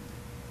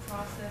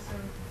process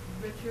or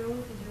ritual?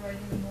 Did you write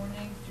in the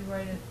morning? Did you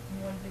write it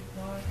in one big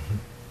block?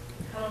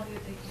 How long did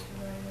it take you to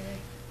write it?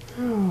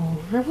 Oh,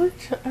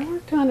 I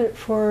worked on it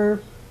for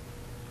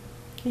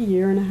a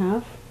year and a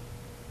half.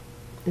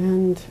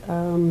 And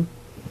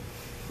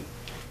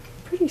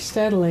pretty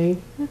steadily.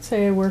 I'd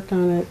say I worked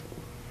on it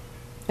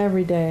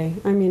every day.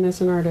 I mean, as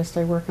an artist,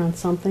 I work on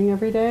something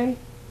every day.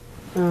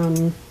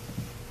 I've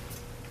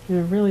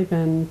really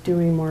been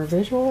doing more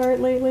visual art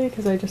lately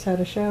because I just had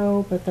a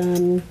show, but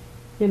then,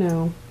 you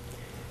know,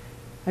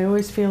 I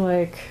always feel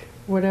like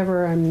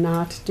whatever I'm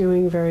not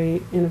doing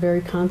in a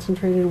very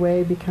concentrated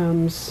way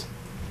becomes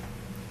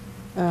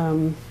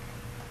the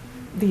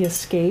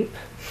escape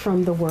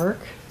from the work.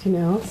 You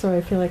know, so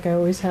I feel like I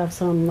always have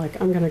some, like,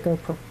 I'm going to go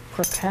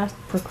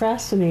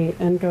procrastinate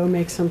and go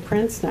make some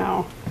prints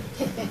now,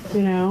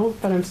 you know,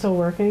 but I'm still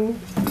working.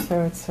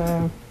 So it's,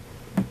 yeah,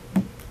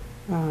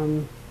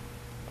 I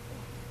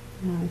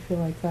feel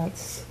like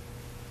that's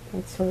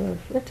sort of,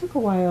 it took a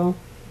while.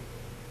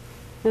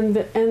 And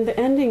the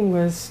ending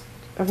was,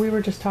 we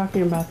were just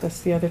talking about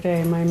this the other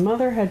day. My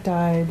mother had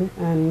died,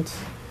 and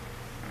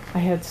I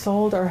had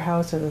sold our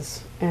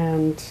houses,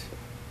 and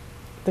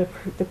the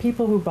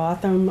people who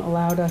bought them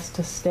allowed us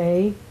to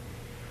stay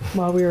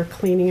while we were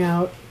cleaning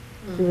out.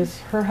 It was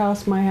her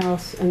house, my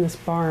house, and this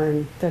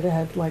barn that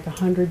had like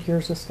 100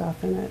 years of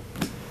stuff in it.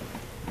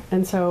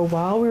 And so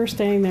while we were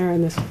staying there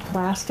in this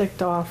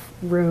plasticed off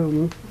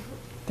room,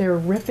 they were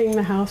ripping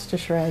the house to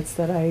shreds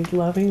that I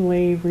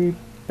lovingly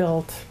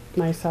rebuilt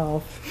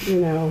myself,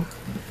 you know.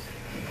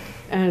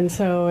 And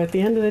so at the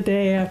end of the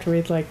day, after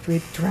we'd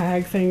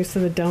drag things to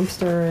the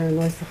dumpster, and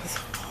like it was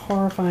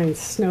horrifying,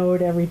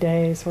 snowed every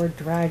day, so we're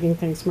dragging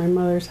things. My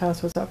mother's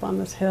house was up on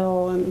this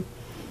hill, and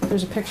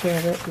there's a picture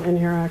of it in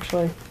here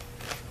actually,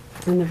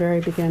 in the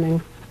very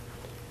beginning,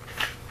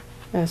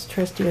 as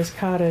Tristia's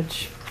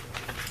cottage.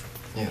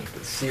 Yeah,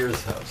 the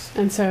Sears house.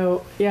 And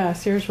so, yeah,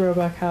 Sears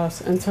Roebuck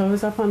house. And so it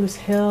was up on this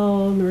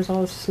hill, and there was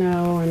all this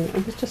snow, and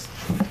it was just...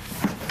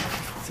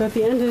 So at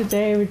the end of the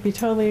day, I would be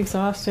totally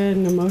exhausted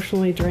and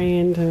emotionally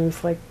drained, and it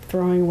was like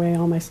throwing away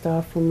all my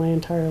stuff from my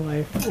entire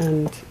life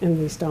and in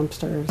these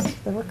dumpsters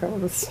that were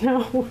covered with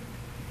snow.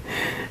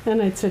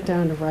 And I'd sit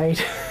down to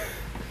write.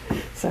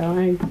 So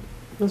I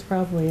was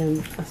probably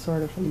in a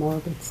sort of a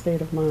morbid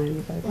state of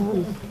mind by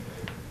then.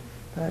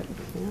 But,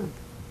 yeah.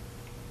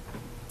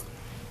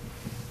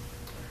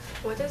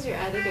 What does your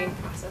editing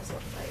process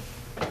look like?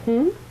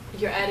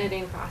 Your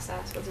editing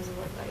process, what does it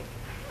look like?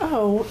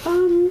 Oh,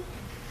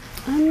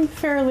 I'm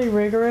fairly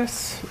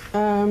rigorous,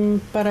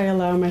 but I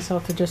allow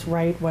myself to just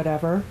write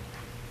whatever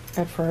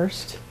at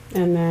first,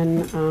 and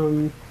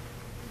then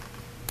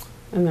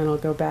I'll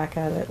go back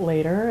at it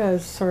later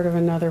as sort of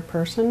another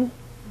person.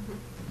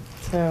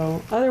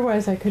 So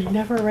otherwise I could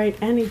never write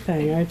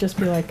anything. I'd just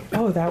be like,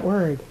 oh, that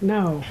word,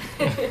 no.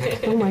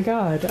 Oh my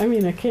God. I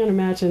mean, I can't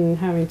imagine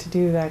having to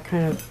do that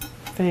kind of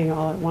thing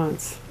all at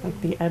once, like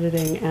the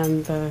editing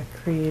and the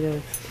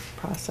creative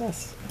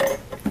process.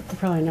 You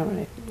probably know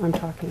what I'm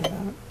talking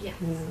about. Yes.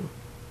 You know,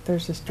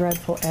 there's this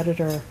dreadful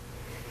editor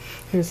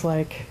who's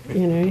like,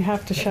 you know, you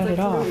have to shut it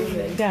off.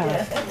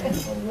 Yeah.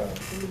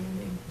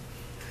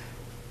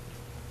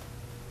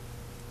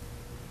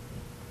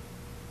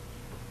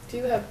 Do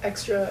you have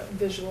extra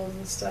visuals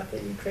and stuff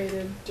that you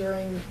created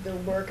during the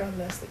work on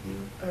this that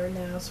you are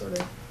now sort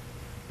of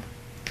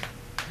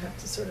have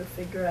to sort of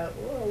figure out,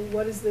 well,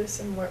 what is this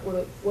and what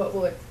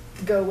will it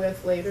go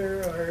with later,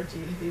 or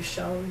have you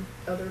shown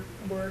other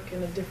work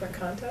in a different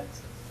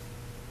context?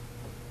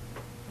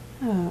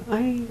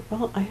 I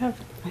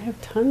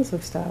have tons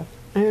of stuff.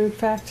 In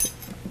fact,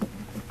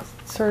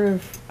 sort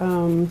of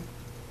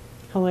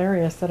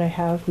hilarious that I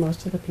have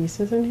most of the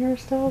pieces in here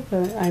still.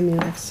 But I mean,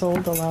 I've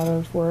sold a lot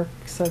of work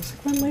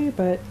subsequently,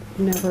 but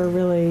never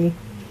really,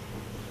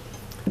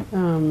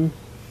 you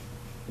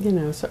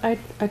know. So I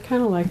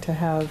kind of like to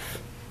have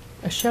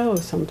a show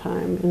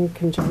sometime in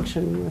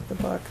conjunction with the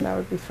book. That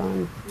would be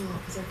fun. Yeah,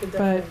 because I could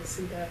definitely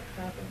see that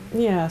happen.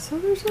 Yeah, so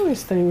there's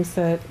always things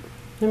that,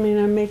 I mean,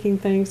 I'm making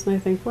things and I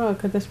think, well,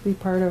 could this be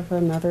part of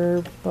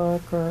another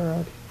book,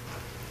 or,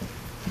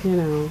 you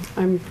know,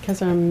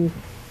 because I'm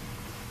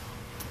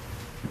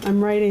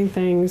writing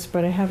things,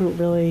 but I haven't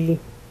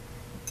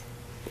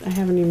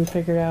even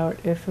figured out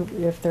if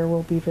there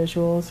will be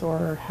visuals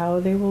or how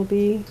they will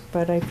be,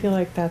 but I feel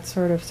like that's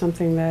sort of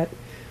something that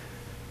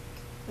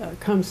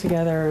comes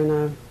together in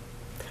a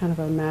kind of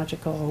a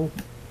magical,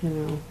 you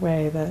know,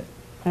 way that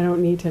I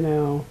don't need to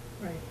know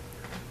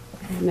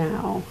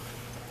now,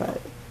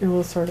 but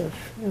it'll occur,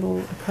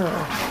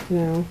 you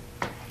know,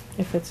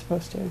 if it's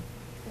supposed to.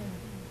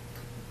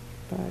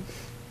 But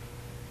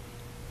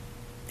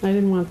I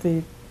didn't want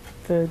the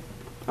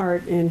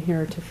art in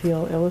here to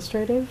feel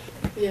illustrative.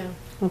 Yeah.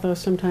 Although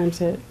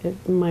sometimes it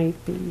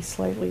might be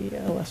slightly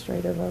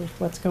illustrative of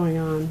what's going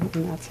on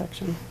in that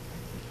section.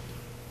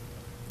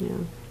 Yeah.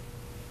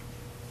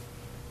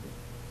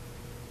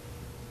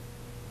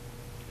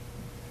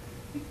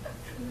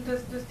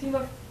 The theme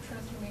of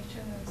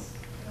transformation is,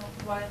 you know,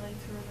 widely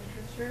through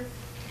literature.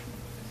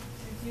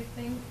 Do you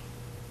think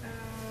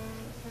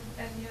of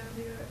any of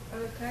your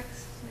other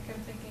texts? Like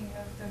I'm thinking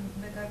of the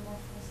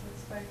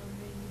Metamorphosis by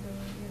Reed, or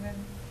even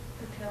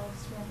The Tales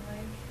from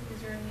Lake. Is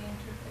there any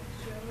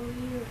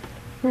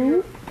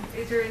intertextuality?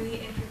 Is there any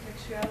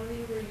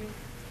intertextuality where you're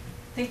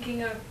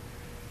thinking of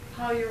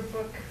how your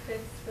book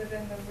fits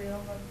within the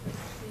realm of this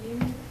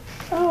theme?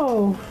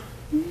 Oh,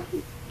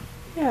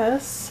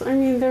 yes. I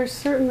mean, there's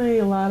certainly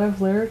a lot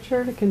of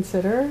literature to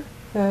consider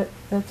that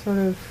sort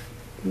of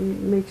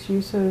makes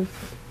use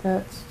of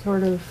that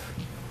sort of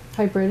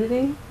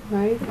hybridity,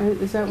 right?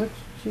 Is that what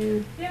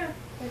you? Yeah,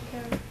 I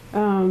can.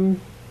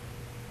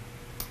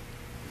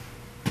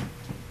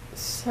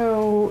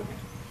 So,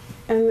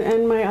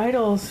 and my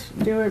idols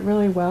do it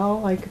really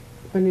well, like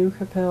Banu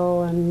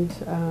Kapil and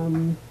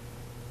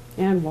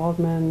Anne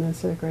Waldman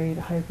is a great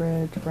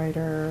hybrid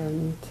writer,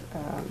 and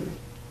I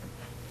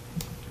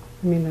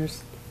mean,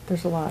 there's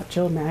a lot.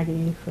 Jill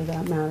Maggie, for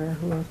that matter,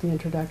 who wrote the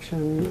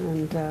introduction,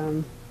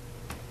 and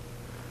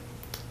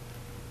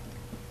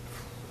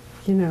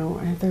you know,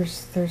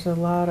 there's a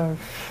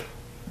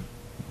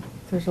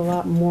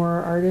lot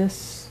more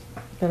artists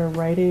that are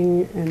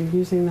writing and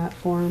using that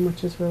form,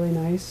 which is really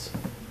nice.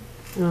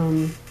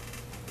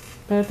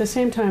 But at the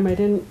same time, I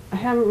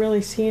haven't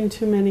really seen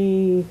too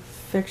many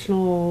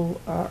fictional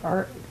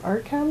art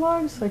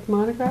catalogs, like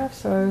monographs.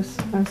 So I was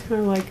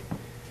kind of like,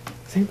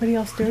 is anybody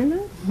else doing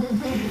that?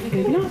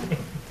 Maybe not.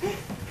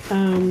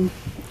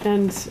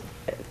 And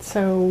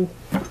so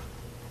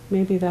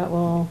maybe that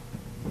will,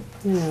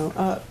 you know,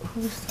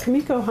 who's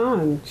Kamiko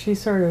Han? She's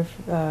sort of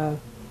a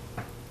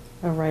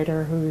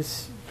writer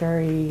who's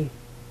very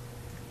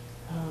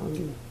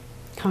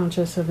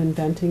conscious of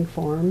inventing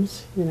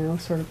forms, you know,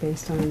 sort of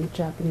based on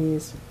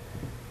Japanese,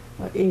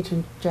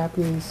 ancient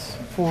Japanese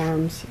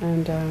forms,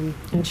 and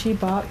she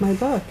bought my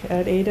book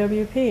at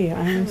AWP.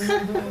 I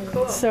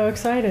was so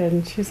excited,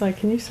 and she's like,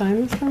 "Can you sign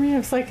this for me?" It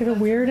was like the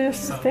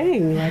weirdest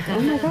thing. Like,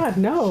 oh my God,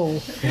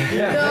 no!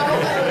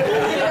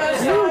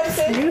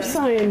 You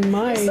sign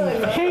my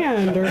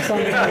hand or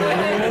something, you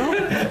know.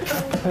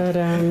 But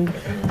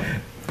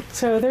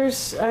so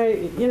there's,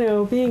 you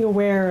know, being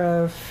aware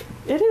of.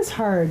 It is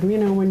hard, you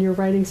know, when you're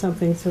writing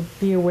something, to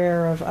be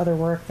aware of other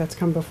work that's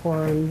come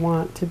before and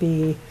want to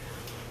be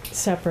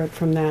separate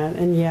from that,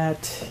 and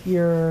yet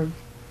you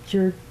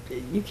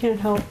can't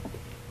help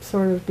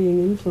sort of being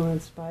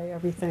influenced by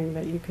everything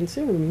that you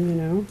consume, you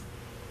know.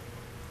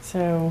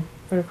 So,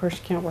 but of course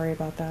you can't worry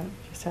about that. You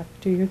just have to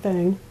do your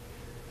thing,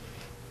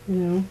 you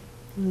know,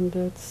 and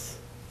it's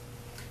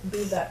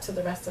leave that to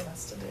the rest of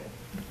us to do.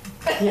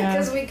 Yeah.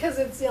 Because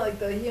it's, you know, like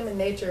the human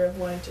nature of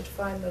wanting to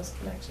find those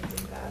connections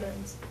and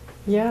patterns.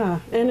 Yeah,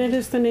 and it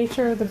is the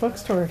nature of the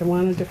bookstore to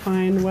want to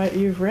define what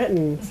you've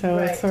written. So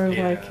it's sort of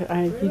like,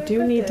 you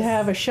do need to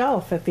have a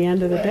shelf at the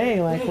end of the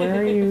day. Like, where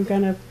are you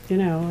going to, you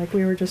know, like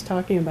we were just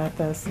talking about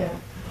this. Yeah.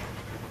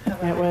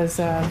 It was,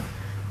 I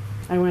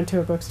went to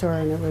a bookstore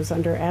and it was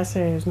under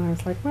essays, and I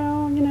was like,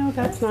 well, you know,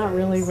 that's not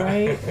really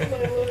right.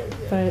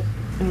 But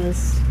it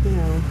was, you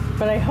know,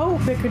 but I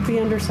hope it could be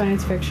under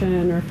science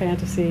fiction or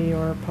fantasy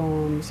or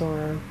poems,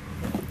 or,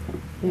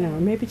 you know,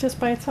 maybe just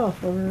by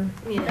itself, or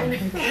in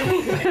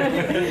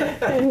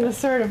a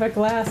sort of a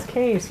glass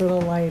case with a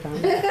light on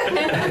it.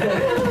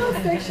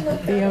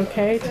 Be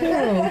okay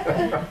too.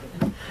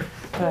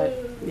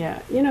 But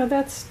yeah, you know,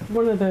 that's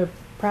one of the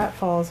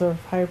pratfalls of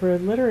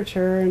hybrid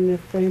literature. And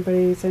if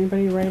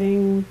anybody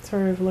writing,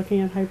 sort of looking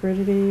at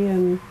hybridity,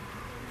 and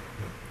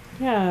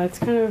yeah, it's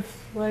kind of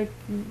like,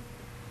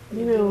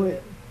 you know,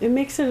 it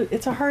makes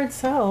it's a hard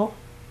sell.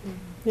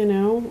 You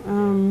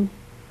know,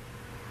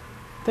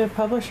 the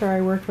publisher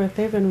I worked with,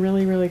 they've been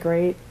really, really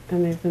great,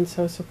 and they've been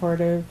so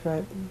supportive.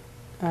 But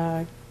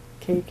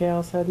Kate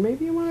Gale said,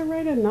 maybe you want to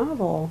write a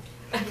novel.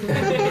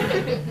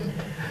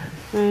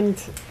 And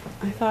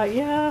I thought,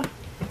 yeah,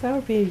 that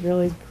would be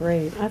really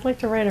great. I'd like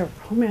to write a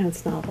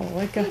romance novel,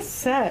 like a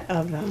set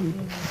of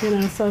them, you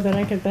know, so that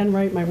I could then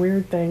write my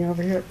weird thing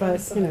over here.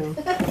 But, you know,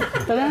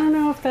 but I don't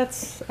know if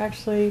that's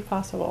actually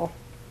possible.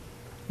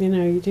 You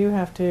know, you do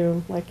have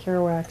to, like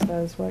Kerouac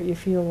says, what you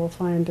feel will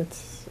find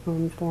its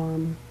own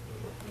form.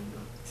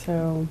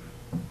 So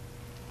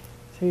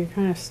you're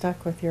kind of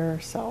stuck with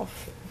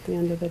yourself at the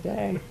end of the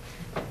day.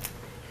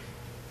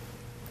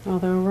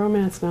 Although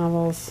romance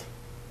novels,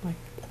 like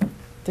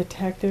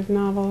detective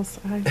novels,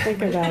 I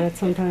think about it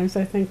sometimes.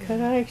 I think, could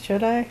I,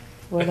 should I,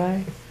 would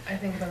I? I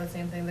think about the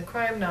same thing. The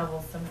crime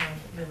novels sometimes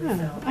really Yeah,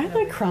 sell. I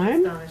like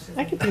crime.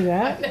 I could do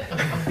that.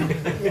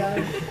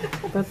 Yeah.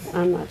 But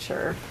I'm not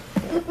sure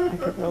I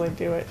could really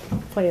do it,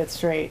 play it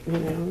straight, you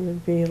know, it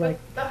would be like,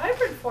 But the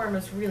hybrid form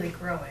is really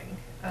growing.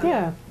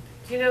 yeah,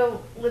 Do you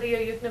know Lydia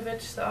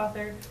Yuknovich, the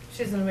author?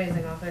 She's an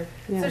amazing author.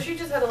 yeah. So she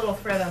just had a little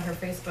thread on her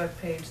Facebook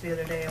page the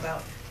other day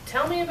about,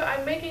 tell me about,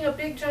 I'm making a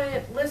big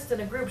giant list in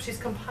a group. She's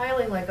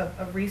compiling like a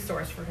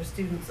resource for her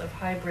students of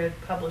hybrid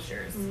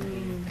publishers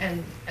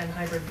and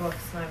hybrid books.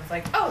 And I was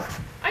like, oh,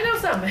 I know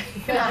some.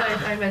 You know,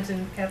 I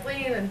mentioned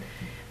Kathleen, and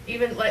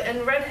even like,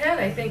 and Red Hen,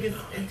 I think, is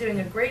doing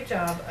a great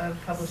job of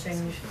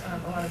publishing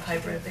a lot of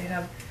hybrid. They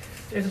have,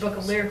 there's a book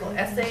of lyrical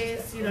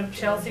essays, you know,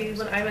 Chelsea,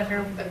 when I met her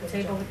at the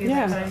table with you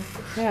Yeah. that time.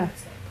 Yeah,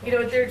 You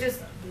know, they're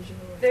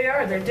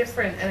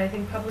different, and I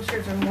think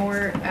publishers are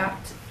more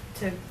apt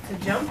to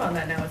jump on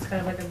that now. It's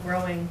kind of like a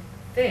growing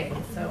thing,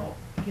 so,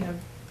 you know,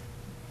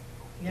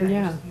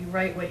 Yeah. you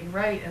write what you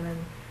write, and then,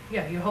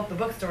 yeah, you hope the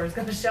bookstore is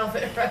gonna shelf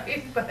it,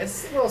 right? But,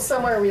 Well,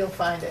 somewhere we'll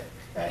find it,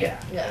 right? Yeah.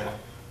 Yeah.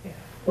 yeah.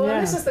 Well,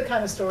 and this Yeah. is the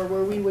kind of store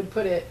where we would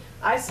put it,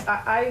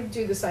 I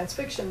do the science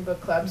fiction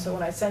book club, so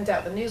when I sent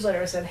out the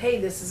newsletter, I said,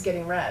 hey, this is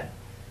getting read,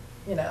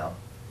 you know,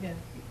 Yeah,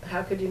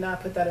 how could you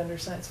not put that under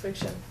science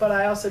fiction? But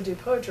I also do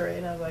poetry,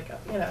 and I was like,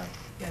 you know,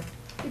 yeah,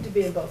 need to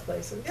be in both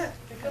places. yeah,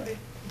 it could be.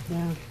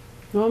 yeah.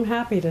 Well, I'm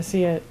happy to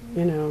see it,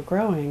 you know,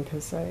 growing,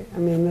 because I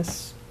mean,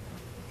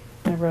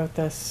 I wrote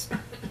this,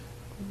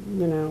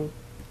 you know,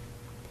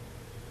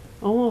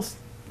 almost,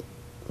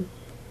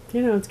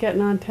 you know, it's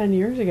getting on 10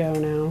 years ago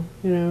now.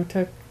 You know, it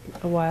took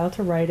a while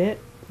to write it,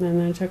 and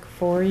then it took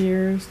 4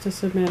 years to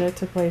submit it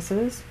to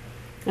places.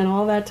 And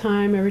all that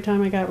time, every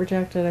time I got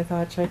rejected, I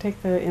thought, should I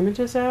take the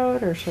images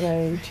out, or should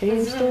I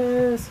change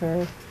this,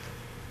 or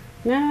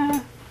nah,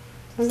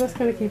 I'm just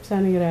going to keep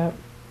sending it out.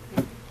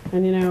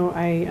 And, you know,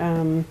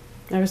 I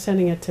was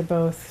sending it to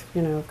both,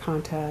 you know,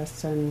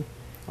 contests and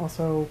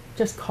also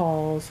just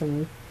calls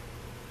and,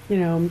 you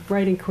know,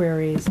 writing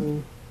queries.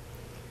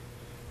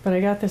 But I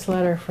got this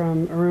letter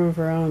from A Room of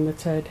Her Own that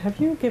said, have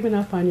you given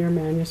up on your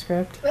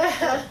manuscript?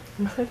 I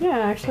said, yeah,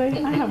 actually,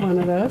 I have one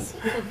of those.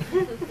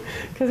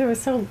 Because it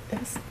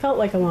felt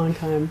like a long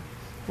time.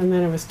 And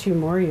then it was 2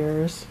 more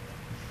years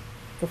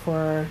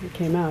before it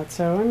came out.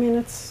 So, I mean,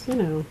 it's, you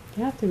know,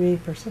 you have to be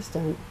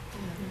persistent,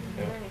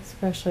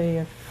 especially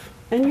if,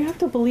 and you have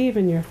to believe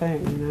in your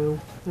thing, you know.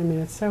 I mean,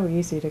 it's so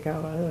easy to go,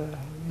 ugh,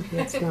 maybe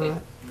it's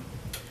not.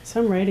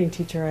 Some writing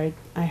teacher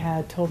I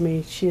had told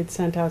me she had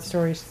sent out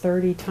stories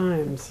 30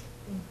 times.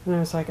 And I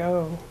was like,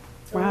 oh,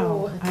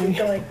 wow. Oh, you're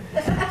going,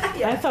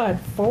 I thought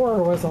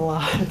 4 was a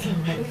lot.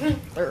 I'm like,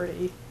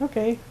 30,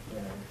 okay.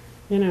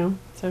 You know,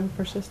 so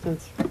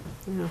persistence,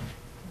 yeah.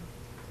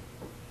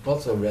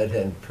 Also, Red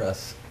Hen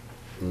Press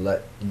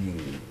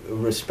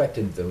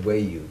respected the way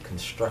you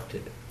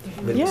constructed it.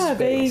 With Yeah, the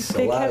they space,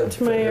 a lot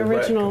kept of my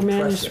original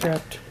compression.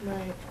 manuscript,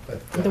 right.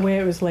 But, the way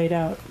it was laid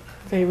out.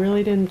 They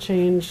really didn't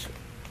change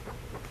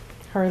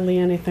hardly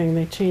anything.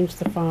 They changed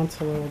the fonts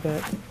a little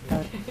bit,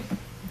 but,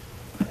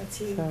 That's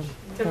huge. so,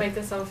 To make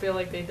the sound feel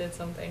like they did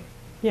something.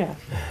 yeah.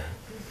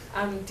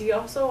 Do you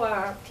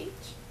also teach?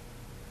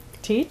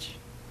 Teach?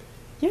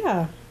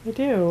 Yeah, I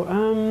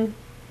do.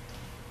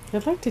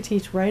 I'd like to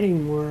teach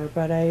writing more,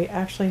 but I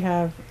actually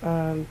have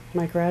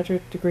my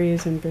graduate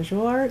degrees in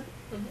visual art,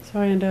 so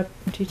I end up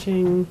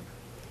teaching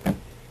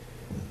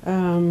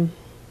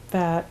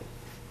that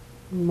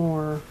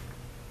more.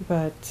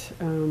 But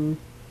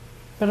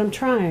I'm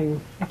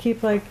trying. I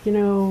keep like, you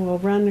know, I'll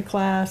run the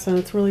class and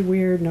it's really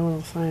weird, no one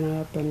will sign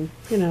up, and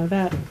you know,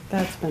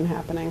 that's been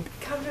happening.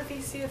 Come to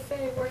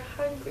VCFA, we're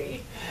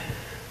hungry.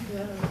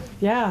 Yeah.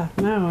 Yeah,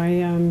 no,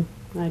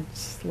 I'd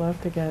just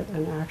love to get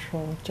an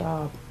actual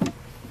job.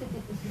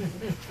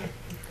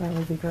 That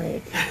would be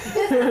great.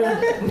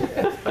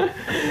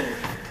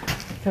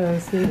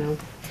 Because, you know,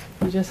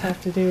 you just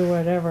have to do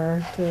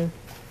whatever to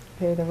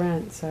pay the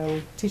rent.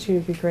 So teaching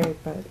would be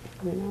great, but,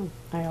 you know,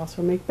 I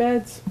also make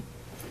beds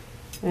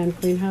and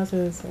clean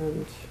houses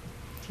and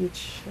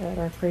teach at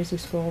our crazy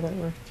school that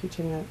we're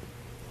teaching at.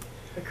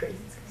 The crazy.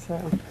 So,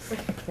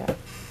 yeah.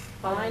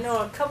 Well, I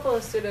know a couple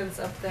of students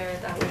up there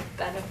that would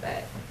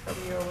benefit from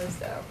your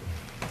wisdom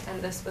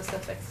and the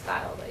specific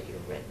style that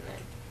you've written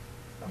it.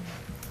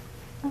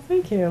 Oh,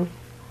 thank you.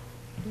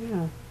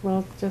 Yeah.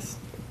 Well, just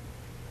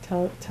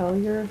tell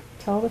the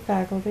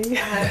faculty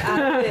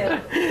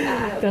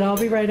that I'll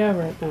be right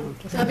over it. No,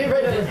 just I'll be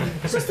right over there.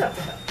 Just up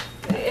the hill.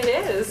 It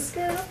is. Just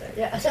going up there.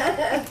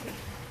 Yeah.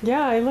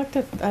 yeah. I looked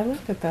at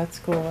that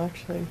school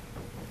actually,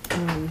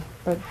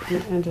 but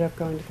ended up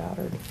going to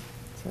Goddard.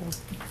 So,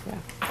 yeah.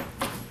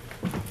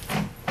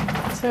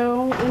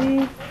 So,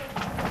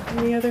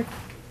 anybody?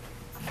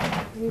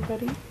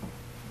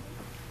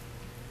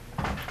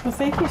 Well,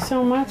 thank you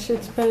so much.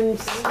 It's been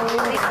so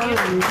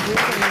fun.